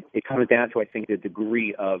it comes down to, I think, the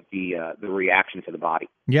degree of the reaction to the body.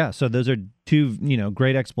 Yeah, so those are two,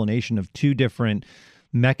 great explanation of two different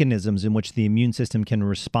mechanisms in which the immune system can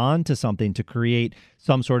respond to something to create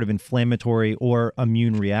some sort of inflammatory or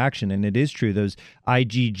immune reaction. And it is true, those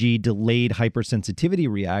IgG delayed hypersensitivity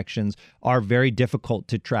reactions are very difficult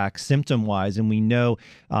to track symptom-wise. And we know,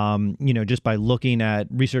 just by looking at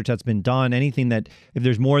research that's been done, anything that, if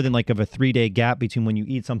there's more than like of a 3-day gap between when you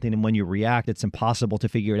eat something and when you react, it's impossible to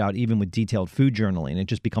figure it out even with detailed food journaling. It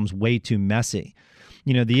just becomes way too messy.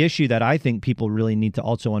 The issue that I think people really need to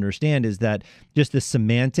also understand is that just the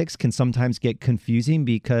semantics can sometimes get confusing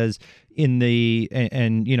because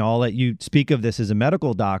I'll let you speak of this as a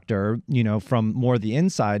medical doctor, from more the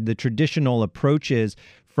inside, the traditional approaches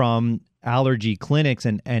from allergy clinics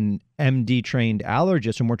and MD trained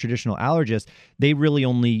allergists or more traditional allergists, they really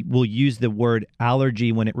only will use the word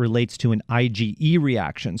allergy when it relates to an IgE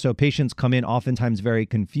reaction. So patients come in oftentimes very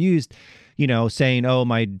confused, saying, oh,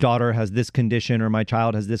 my daughter has this condition or my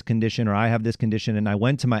child has this condition or I have this condition. And I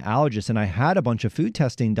went to my allergist and I had a bunch of food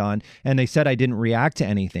testing done and they said I didn't react to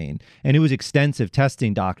anything. And it was extensive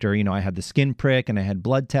testing, doctor. I had the skin prick and I had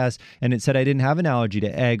blood tests and it said I didn't have an allergy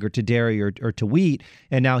to egg or to dairy or to wheat.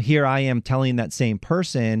 And now here I am telling that same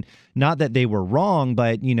person, not that they were wrong,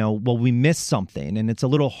 but, we missed something. And it's a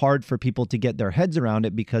little hard for people to get their heads around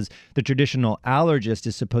it because the traditional allergist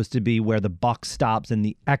is supposed to be where the buck stops and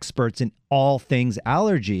the experts in all things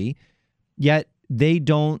allergy, yet they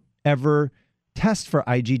don't ever test for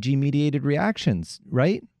IgG-mediated reactions,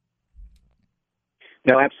 right?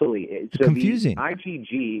 No, absolutely. It's confusing. The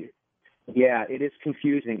IgG, yeah, it is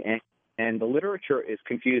confusing. And the literature is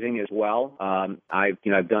confusing as well.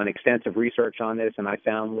 I've done extensive research on this, and I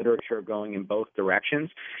found literature going in both directions,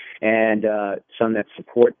 and some that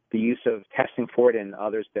support the use of testing for it, and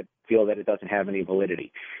others that feel that it doesn't have any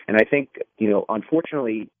validity. And I think,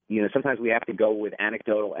 unfortunately, sometimes we have to go with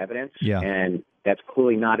anecdotal evidence, and that's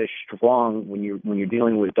clearly not as strong when you're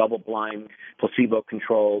dealing with double-blind,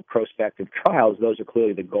 placebo-controlled, prospective trials. Those are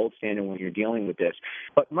clearly the gold standard when you're dealing with this.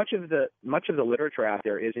 But much of the literature out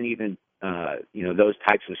there isn't even those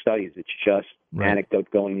types of studies. It's just anecdote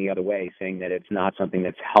going the other way, saying that it's not something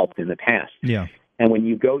that's helped in the past. Yeah. And when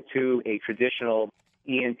you go to a traditional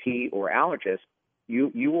ENT or allergist,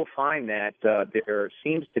 you will find that there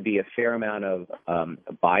seems to be a fair amount of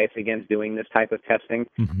bias against doing this type of testing,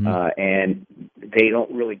 and they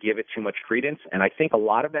don't really give it too much credence. And I think a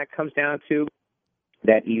lot of that comes down to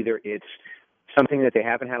that either it's something that they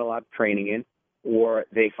haven't had a lot of training in, or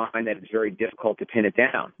they find that it's very difficult to pin it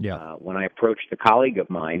down. Yeah. When I approached a colleague of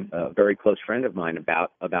mine, a very close friend of mine,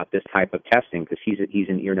 about this type of testing, because he's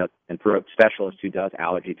an ear, nose, and throat specialist who does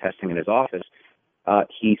allergy testing in his office,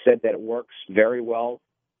 he said that it works very well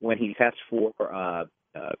when he tests for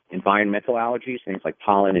environmental allergies, things like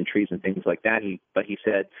pollen and trees and things like that. But he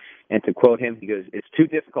said, and to quote him, he goes, "It's too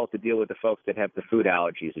difficult to deal with the folks that have the food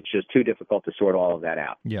allergies. It's just too difficult to sort all of that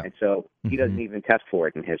out." Yeah. And so he doesn't even test for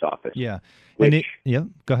it in his office. Yeah. Which, Go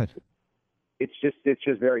ahead. It's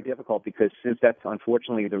just very difficult because since that's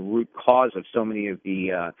unfortunately the root cause of so many of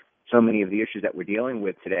the issues that we're dealing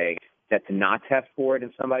with today, that to not test for it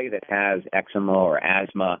in somebody that has eczema or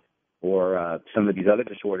asthma or some of these other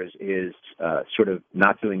disorders is sort of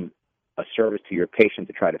not doing a service to your patient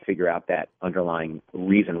to try to figure out that underlying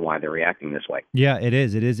reason why they're reacting this way. Yeah, it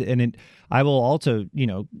is. It is. And I will also,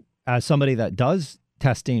 as somebody that does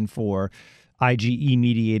testing for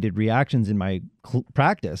IgE-mediated reactions in my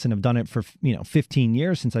practice and have done it for, 15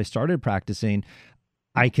 years since I started practicing,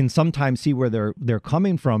 I can sometimes see where they're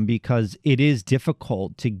coming from because it is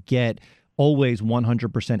difficult to get always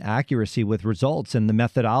 100% accuracy with results. And the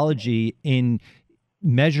methodology in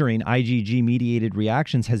measuring IgG-mediated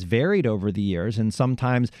reactions has varied over the years. And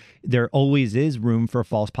sometimes there always is room for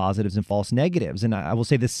false positives and false negatives. And I will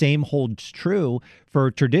say the same holds true for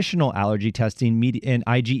traditional allergy testing and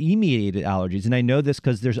IgE-mediated allergies. And I know this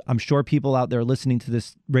because I'm sure people out there listening to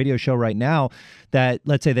this radio show right now that,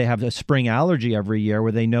 let's say they have a spring allergy every year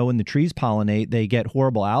where they know when the trees pollinate, they get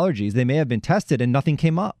horrible allergies. They may have been tested and nothing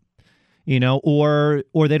came up. Or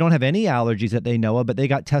they don't have any allergies that they know of, but they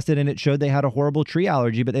got tested and it showed they had a horrible tree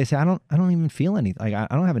allergy, but they say, I don't even feel anything. Like,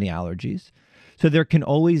 I don't have any allergies. So there can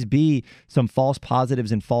always be some false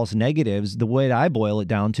positives and false negatives. The way that I boil it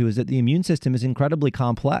down to is that the immune system is incredibly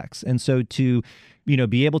complex. And so to,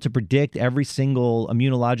 be able to predict every single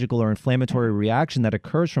immunological or inflammatory reaction that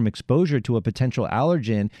occurs from exposure to a potential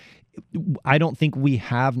allergen, I don't think we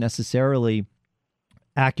have necessarily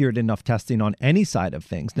accurate enough testing on any side of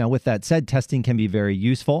things. Now, with that said, testing can be very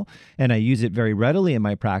useful, and I use it very readily in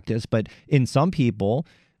my practice. But in some people,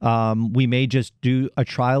 we may just do a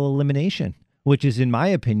trial elimination, which is, in my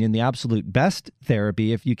opinion, the absolute best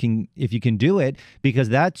therapy if you can do it, because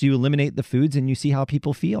that's you eliminate the foods and you see how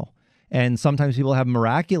people feel. And sometimes people have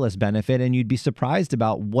miraculous benefit, and you'd be surprised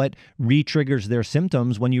about what re-triggers their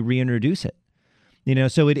symptoms when you reintroduce it.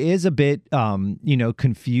 So it is a bit,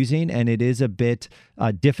 confusing, and it is a bit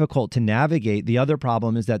difficult to navigate. The other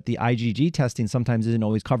problem is that the IgG testing sometimes isn't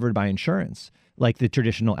always covered by insurance, like the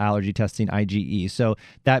traditional allergy testing IgE. So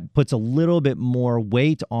that puts a little bit more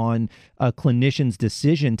weight on a clinician's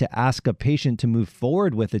decision to ask a patient to move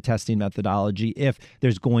forward with the testing methodology if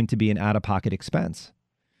there's going to be an out-of-pocket expense.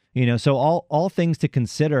 So all things to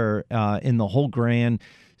consider in the whole grand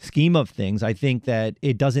scheme of things. I think that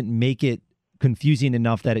it doesn't make it confusing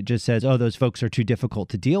enough that it just says, oh, those folks are too difficult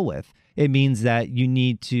to deal with. It means that you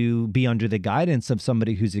need to be under the guidance of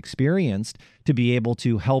somebody who's experienced to be able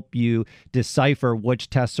to help you decipher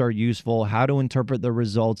which tests are useful, how to interpret the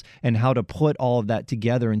results, and how to put all of that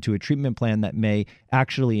together into a treatment plan that may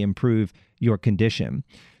actually improve your condition.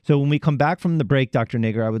 So when we come back from the break, Dr.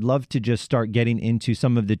 Nager, I would love to just start getting into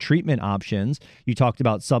some of the treatment options. You talked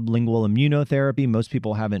about sublingual immunotherapy. Most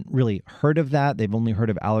people haven't really heard of that. They've only heard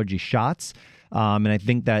of allergy shots. And I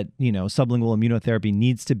think that, sublingual immunotherapy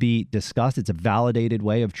needs to be discussed. It's a validated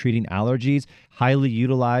way of treating allergies, highly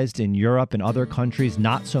utilized in Europe and other countries,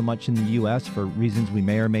 not so much in the U.S. for reasons we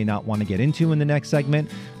may or may not want to get into in the next segment.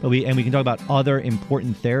 But we can talk about other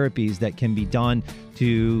important therapies that can be done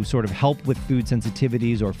to sort of help with food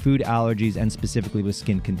sensitivities or food allergies, and specifically with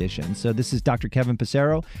skin conditions. So this is Dr. Kevin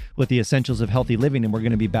Passero with the Essentials of Healthy Living, and we're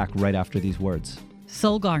going to be back right after these words.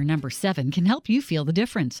 Solgar number 7 can help you feel the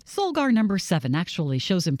difference. Solgar number 7 actually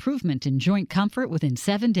shows improvement in joint comfort within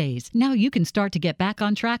 7 days. Now you can start to get back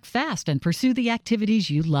on track fast and pursue the activities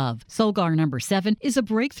you love. Solgar number 7 is a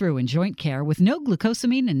breakthrough in joint care with no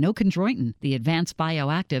glucosamine and no chondroitin. The advanced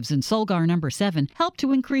bioactives in Solgar number 7 help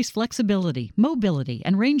to increase flexibility, mobility,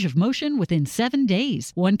 and range of motion within 7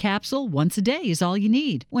 days. One capsule once a day is all you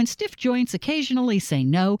need. When stiff joints occasionally say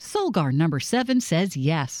no, Solgar number 7 says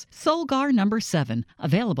yes. Solgar number 7.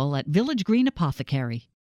 Available at Village Green Apothecary.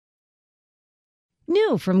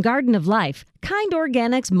 New from Garden of Life, Kind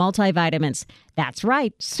Organics multivitamins. That's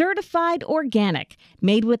right, certified organic,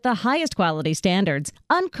 made with the highest quality standards,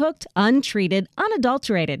 uncooked, untreated,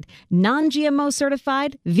 unadulterated, non-GMO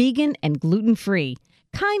certified, vegan, and gluten-free.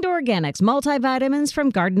 Kind Organics multivitamins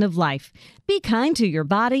from Garden of Life. Be kind to your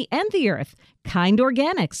body and the earth. Kind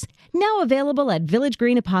Organics. Now available at Village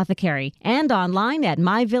Green Apothecary and online at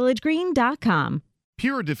myvillagegreen.com.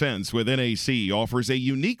 Pure Defense with NAC offers a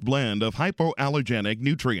unique blend of hypoallergenic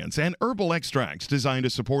nutrients and herbal extracts designed to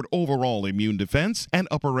support overall immune defense and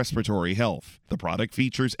upper respiratory health. The product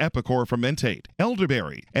features epicor fermentate,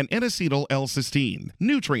 elderberry, and N-acetyl L-cysteine,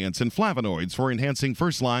 nutrients and flavonoids for enhancing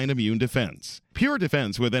first-line immune defense. Pure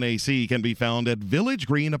Defense with NAC can be found at Village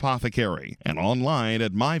Green Apothecary and online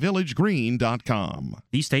at myvillagegreen.com.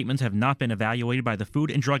 These statements have not been evaluated by the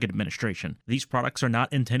Food and Drug Administration. These products are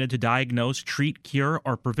not intended to diagnose, treat, cure,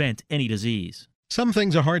 or prevent any disease. Some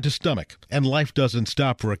things are hard to stomach, and life doesn't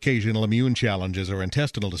stop for occasional immune challenges or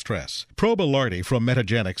intestinal distress. Probilardi from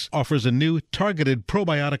Metagenics offers a new, targeted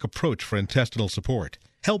probiotic approach for intestinal support.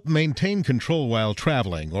 Help maintain control while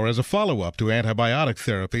traveling or as a follow-up to antibiotic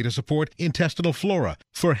therapy to support intestinal flora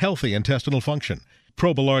for healthy intestinal function.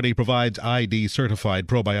 Probilardi provides ID-certified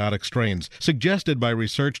probiotic strains suggested by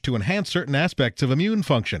research to enhance certain aspects of immune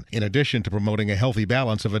function, in addition to promoting a healthy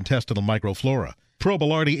balance of intestinal microflora.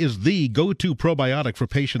 Probilardi is the go-to probiotic for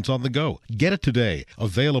patients on the go. Get it today.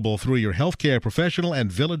 Available through your healthcare professional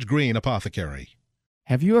and Village Green Apothecary.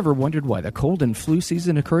 Have you ever wondered why the cold and flu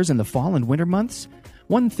season occurs in the fall and winter months?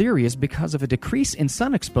 One theory is because of a decrease in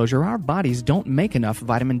sun exposure, our bodies don't make enough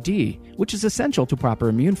vitamin D, which is essential to proper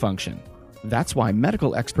immune function. That's why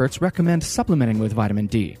medical experts recommend supplementing with vitamin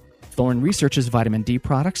D. Thorne Research's vitamin D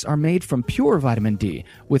products are made from pure vitamin D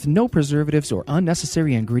with no preservatives or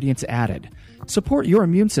unnecessary ingredients added. Support your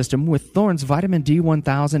immune system with Thorne's vitamin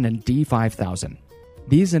D1000 and D5000.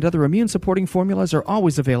 These and other immune-supporting formulas are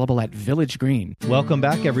always available at Village Green. Welcome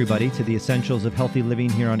back, everybody, to the Essentials of Healthy Living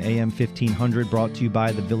here on AM 1500, brought to you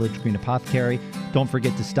by the Village Green Apothecary. Don't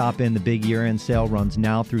forget to stop in. The big year-end sale runs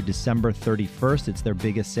now through December 31st. It's their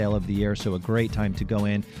biggest sale of the year, so a great time to go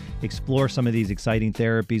in, explore some of these exciting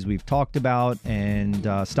therapies we've talked about, and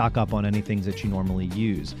stock up on any things that you normally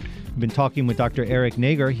use. We've been talking with Dr. Eric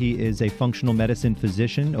Nager. He is a functional medicine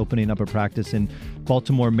physician opening up a practice in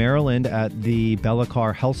Baltimore, Maryland at the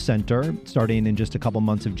Bellacar Health Center starting in just a couple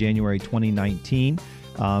months of January 2019.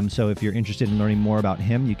 So if you're interested in learning more about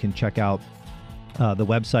him, you can check out the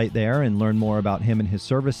website there and learn more about him and his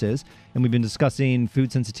services. And we've been discussing food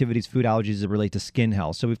sensitivities, food allergies that relate to skin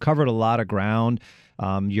health. So we've covered a lot of ground.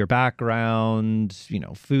 Your background,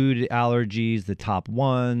 food allergies, the top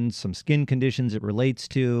ones, some skin conditions it relates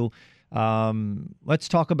to. Let's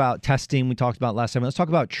talk about testing. We talked about last time. Let's talk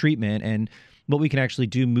about treatment and what we can actually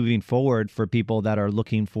do moving forward for people that are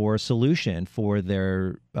looking for a solution for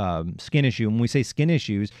their skin issue. When we say skin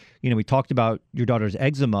issues, we talked about your daughter's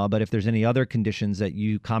eczema, but if there's any other conditions that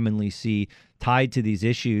you commonly see tied to these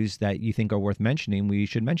issues that you think are worth mentioning, we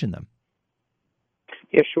should mention them.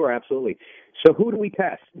 Yeah, sure, absolutely. So who do we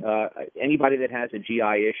test? Anybody that has a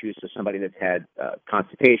GI issue, so somebody that's had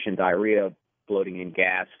constipation, diarrhea, bloating, and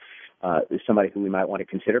gas, is somebody who we might want to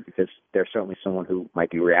consider because they're certainly someone who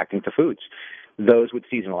might be reacting to foods. Those with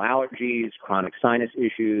seasonal allergies, chronic sinus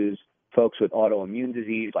issues, folks with autoimmune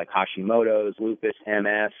disease like Hashimoto's, lupus,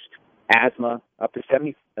 MS, asthma, up to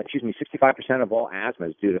 65% of all asthma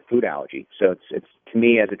is due to food allergy. So it's to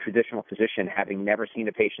me, as a traditional physician, having never seen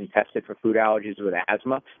a patient tested for food allergies with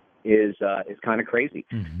asthma is kind of crazy.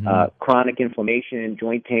 Mm-hmm. Chronic inflammation,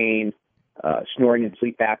 joint pain, snoring and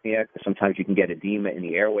sleep apnea. Sometimes you can get edema in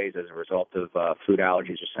the airways as a result of food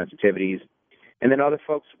allergies or sensitivities. And then other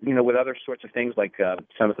folks, with other sorts of things like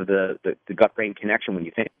some of the gut-brain connection, when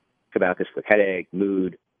you think about this with headache,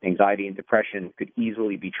 mood, anxiety, and depression could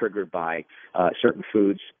easily be triggered by certain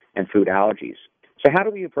foods and food allergies. So how do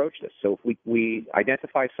we approach this? So if we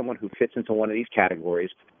identify someone who fits into one of these categories,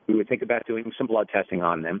 we would think about doing some blood testing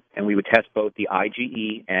on them, and we would test both the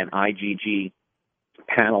IgE and IgG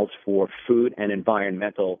panels for food and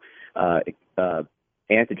environmental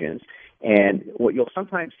antigens. And what you'll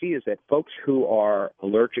sometimes see is that folks who are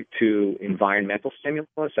allergic to environmental stimulus,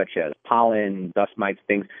 such as pollen, dust mites,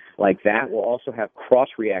 things like that, will also have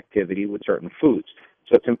cross-reactivity with certain foods.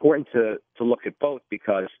 So it's important to look at both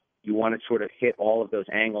because you want to sort of hit all of those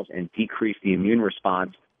angles and decrease the immune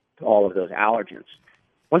response to all of those allergens.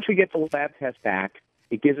 Once we get the lab test back,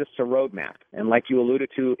 it gives us a roadmap. And like you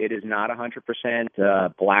alluded to, it is not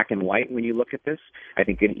 100% black and white when you look at this. I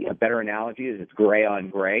think a better analogy is it's gray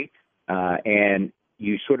on gray. And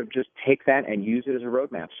you sort of just take that and use it as a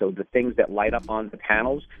roadmap. So the things that light up on the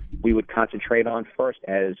panels, we would concentrate on first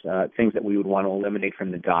as things that we would want to eliminate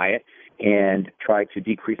from the diet and try to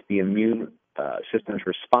decrease the immune system's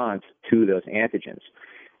response to those antigens.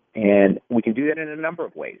 And we can do that in a number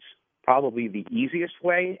of ways. Probably the easiest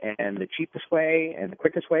way and the cheapest way and the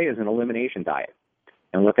quickest way is an elimination diet.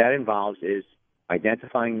 And what that involves is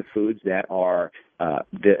identifying the foods that are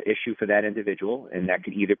the issue for that individual, and that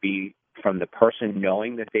could either be from the person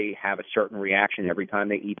knowing that they have a certain reaction every time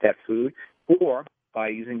they eat that food, or by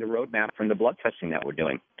using the roadmap from the blood testing that we're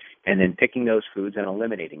doing, and then picking those foods and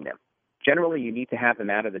eliminating them. Generally, you need to have them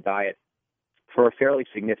out of the diet for a fairly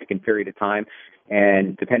significant period of time,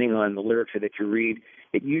 and depending on the literature that you read,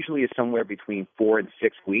 it usually is somewhere between 4 and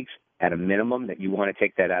 6 weeks at a minimum that you want to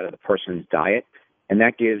take that out of the person's diet, and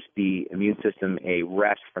that gives the immune system a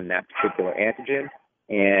rest from that particular antigen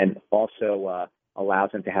and also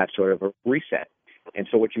allows them to have sort of a reset. And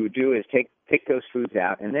so what you would do is take those foods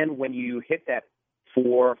out, and then when you hit that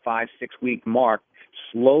 4, 5, 6 week mark,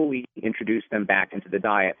 slowly introduce them back into the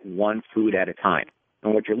diet, one food at a time.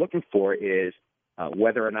 And what you're looking for is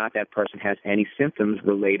whether or not that person has any symptoms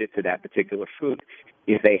related to that particular food.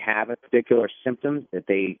 If they have a particular symptom that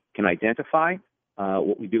they can identify,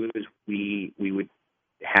 what we do is we would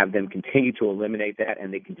have them continue to eliminate that,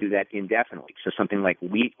 and they can do that indefinitely. So something like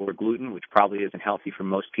wheat or gluten, which probably isn't healthy for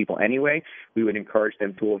most people anyway, we would encourage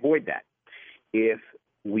them to avoid that. If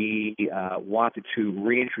we wanted to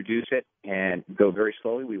reintroduce it and go very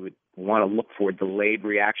slowly, we would want to look for delayed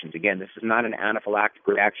reactions. Again, this is not an anaphylactic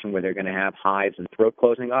reaction where they're going to have hives and throat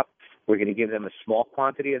closing up. We're going to give them a small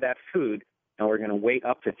quantity of that food, and we're going to wait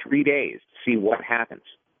up to 3 days to see what happens.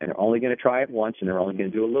 And they're only going to try it once, and they're only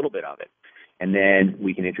going to do a little bit of it. And then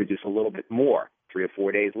we can introduce a little bit more 3 or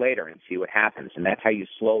 4 days later and see what happens. And that's how you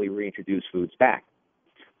slowly reintroduce foods back.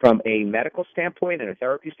 From a medical standpoint and a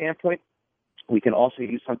therapy standpoint, we can also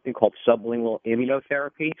use something called sublingual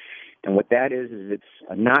immunotherapy. And what that is it's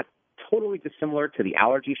not totally dissimilar to the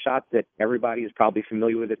allergy shot that everybody is probably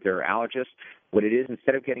familiar with if they're allergists. What it is,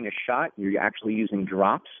 instead of getting a shot, you're actually using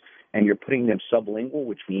drops, and you're putting them sublingual,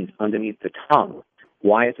 which means underneath the tongue.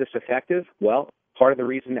 Why is this effective? Well, part of the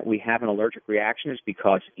reason that we have an allergic reaction is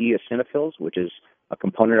because eosinophils, which is a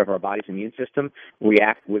component of our body's immune system,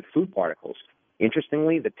 react with food particles.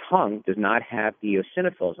 Interestingly, the tongue does not have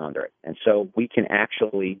eosinophils under it, and so we can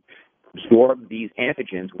actually absorb these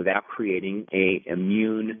antigens without creating an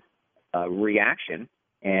immune reaction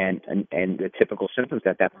and the typical symptoms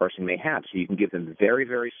that person may have. So you can give them very,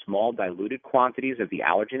 very small diluted quantities of the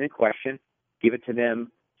allergen in question, give it to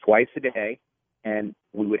them twice a day, and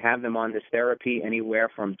we would have them on this therapy anywhere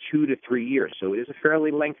from 2 to 3 years. So it is a fairly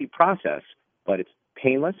lengthy process, but it's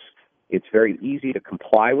painless. It's very easy to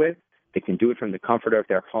comply with. They can do it from the comfort of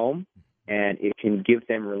their home, and it can give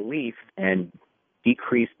them relief and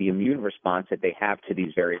decrease the immune response that they have to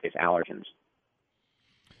these various allergens.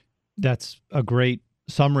 That's a great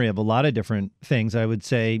summary of a lot of different things. I would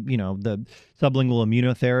say, the sublingual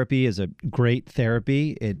immunotherapy is a great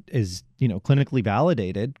therapy. It is, clinically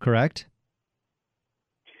validated, correct?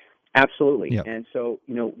 Absolutely. Yep. And so,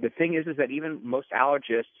 the thing is that even most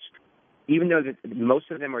allergists, even though most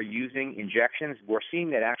of them are using injections, we're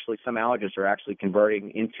seeing that actually some allergists are actually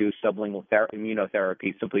converting into sublingual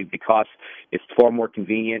immunotherapy simply because it's far more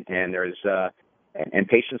convenient, and there's and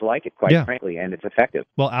patients like it, quite frankly, and it's effective.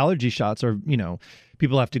 Well, allergy shots are,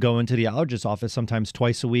 people have to go into the allergist's office sometimes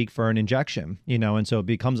twice a week for an injection, and so it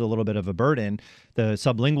becomes a little bit of a burden. The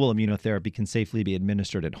sublingual immunotherapy can safely be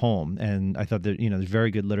administered at home. And I thought that, there's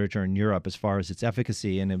very good literature in Europe as far as its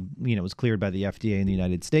efficacy, and it was cleared by the FDA in the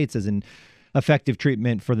United States as an effective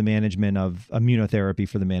treatment for the management of immunotherapy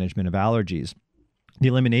for the management of allergies. The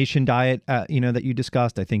elimination diet, that you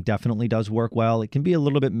discussed, I think definitely does work well. It can be a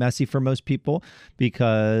little bit messy for most people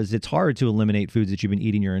because it's hard to eliminate foods that you've been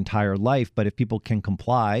eating your entire life. But if people can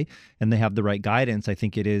comply and they have the right guidance, I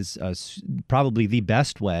think it is probably the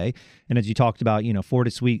best way. And as you talked about, 4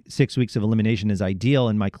 to 6 weeks of elimination is ideal.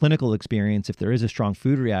 In my clinical experience, if there is a strong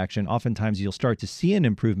food reaction, oftentimes you'll start to see an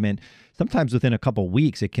improvement. Sometimes within a couple of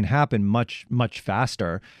weeks, it can happen much, much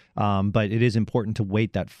faster. But it is important to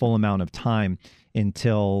wait that full amount of time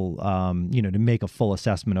until, to make a full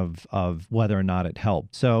assessment of whether or not it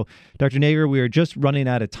helped. So, Dr. Nager, we are just running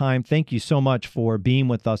out of time. Thank you so much for being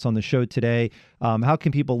with us on the show today. How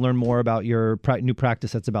can people learn more about your new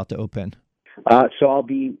practice that's about to open? So I'll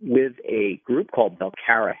be with a group called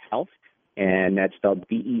Belcara Health, and that's spelled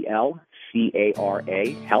Belcara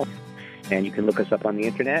Health. And you can look us up on the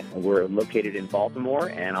internet. We're located in Baltimore,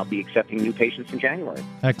 and I'll be accepting new patients in January.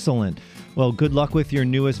 Excellent. Well, good luck with your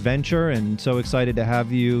newest venture, and so excited to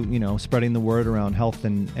have you, spreading the word around health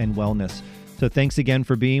and wellness. So thanks again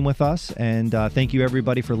for being with us, and thank you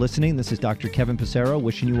everybody for listening. This is Dr. Kevin Passero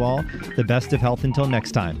wishing you all the best of health until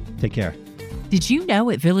next time. Take care. Did you know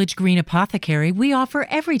at Village Green Apothecary we offer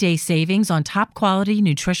everyday savings on top quality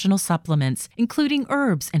nutritional supplements, including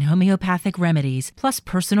herbs and homeopathic remedies, plus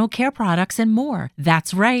personal care products and more?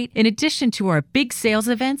 That's right. In addition to our big sales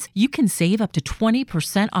events, you can save up to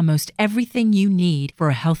 20% on most everything you need for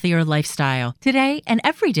a healthier lifestyle. Today and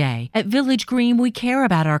every day, at Village Green, we care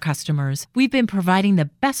about our customers. We've been providing the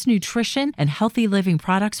best nutrition and healthy living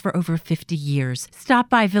products for over 50 years. Stop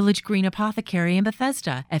by Village Green Apothecary in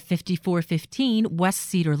Bethesda at 5415 West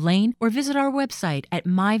Cedar Lane or visit our website at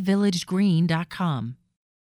myvillagegreen.com.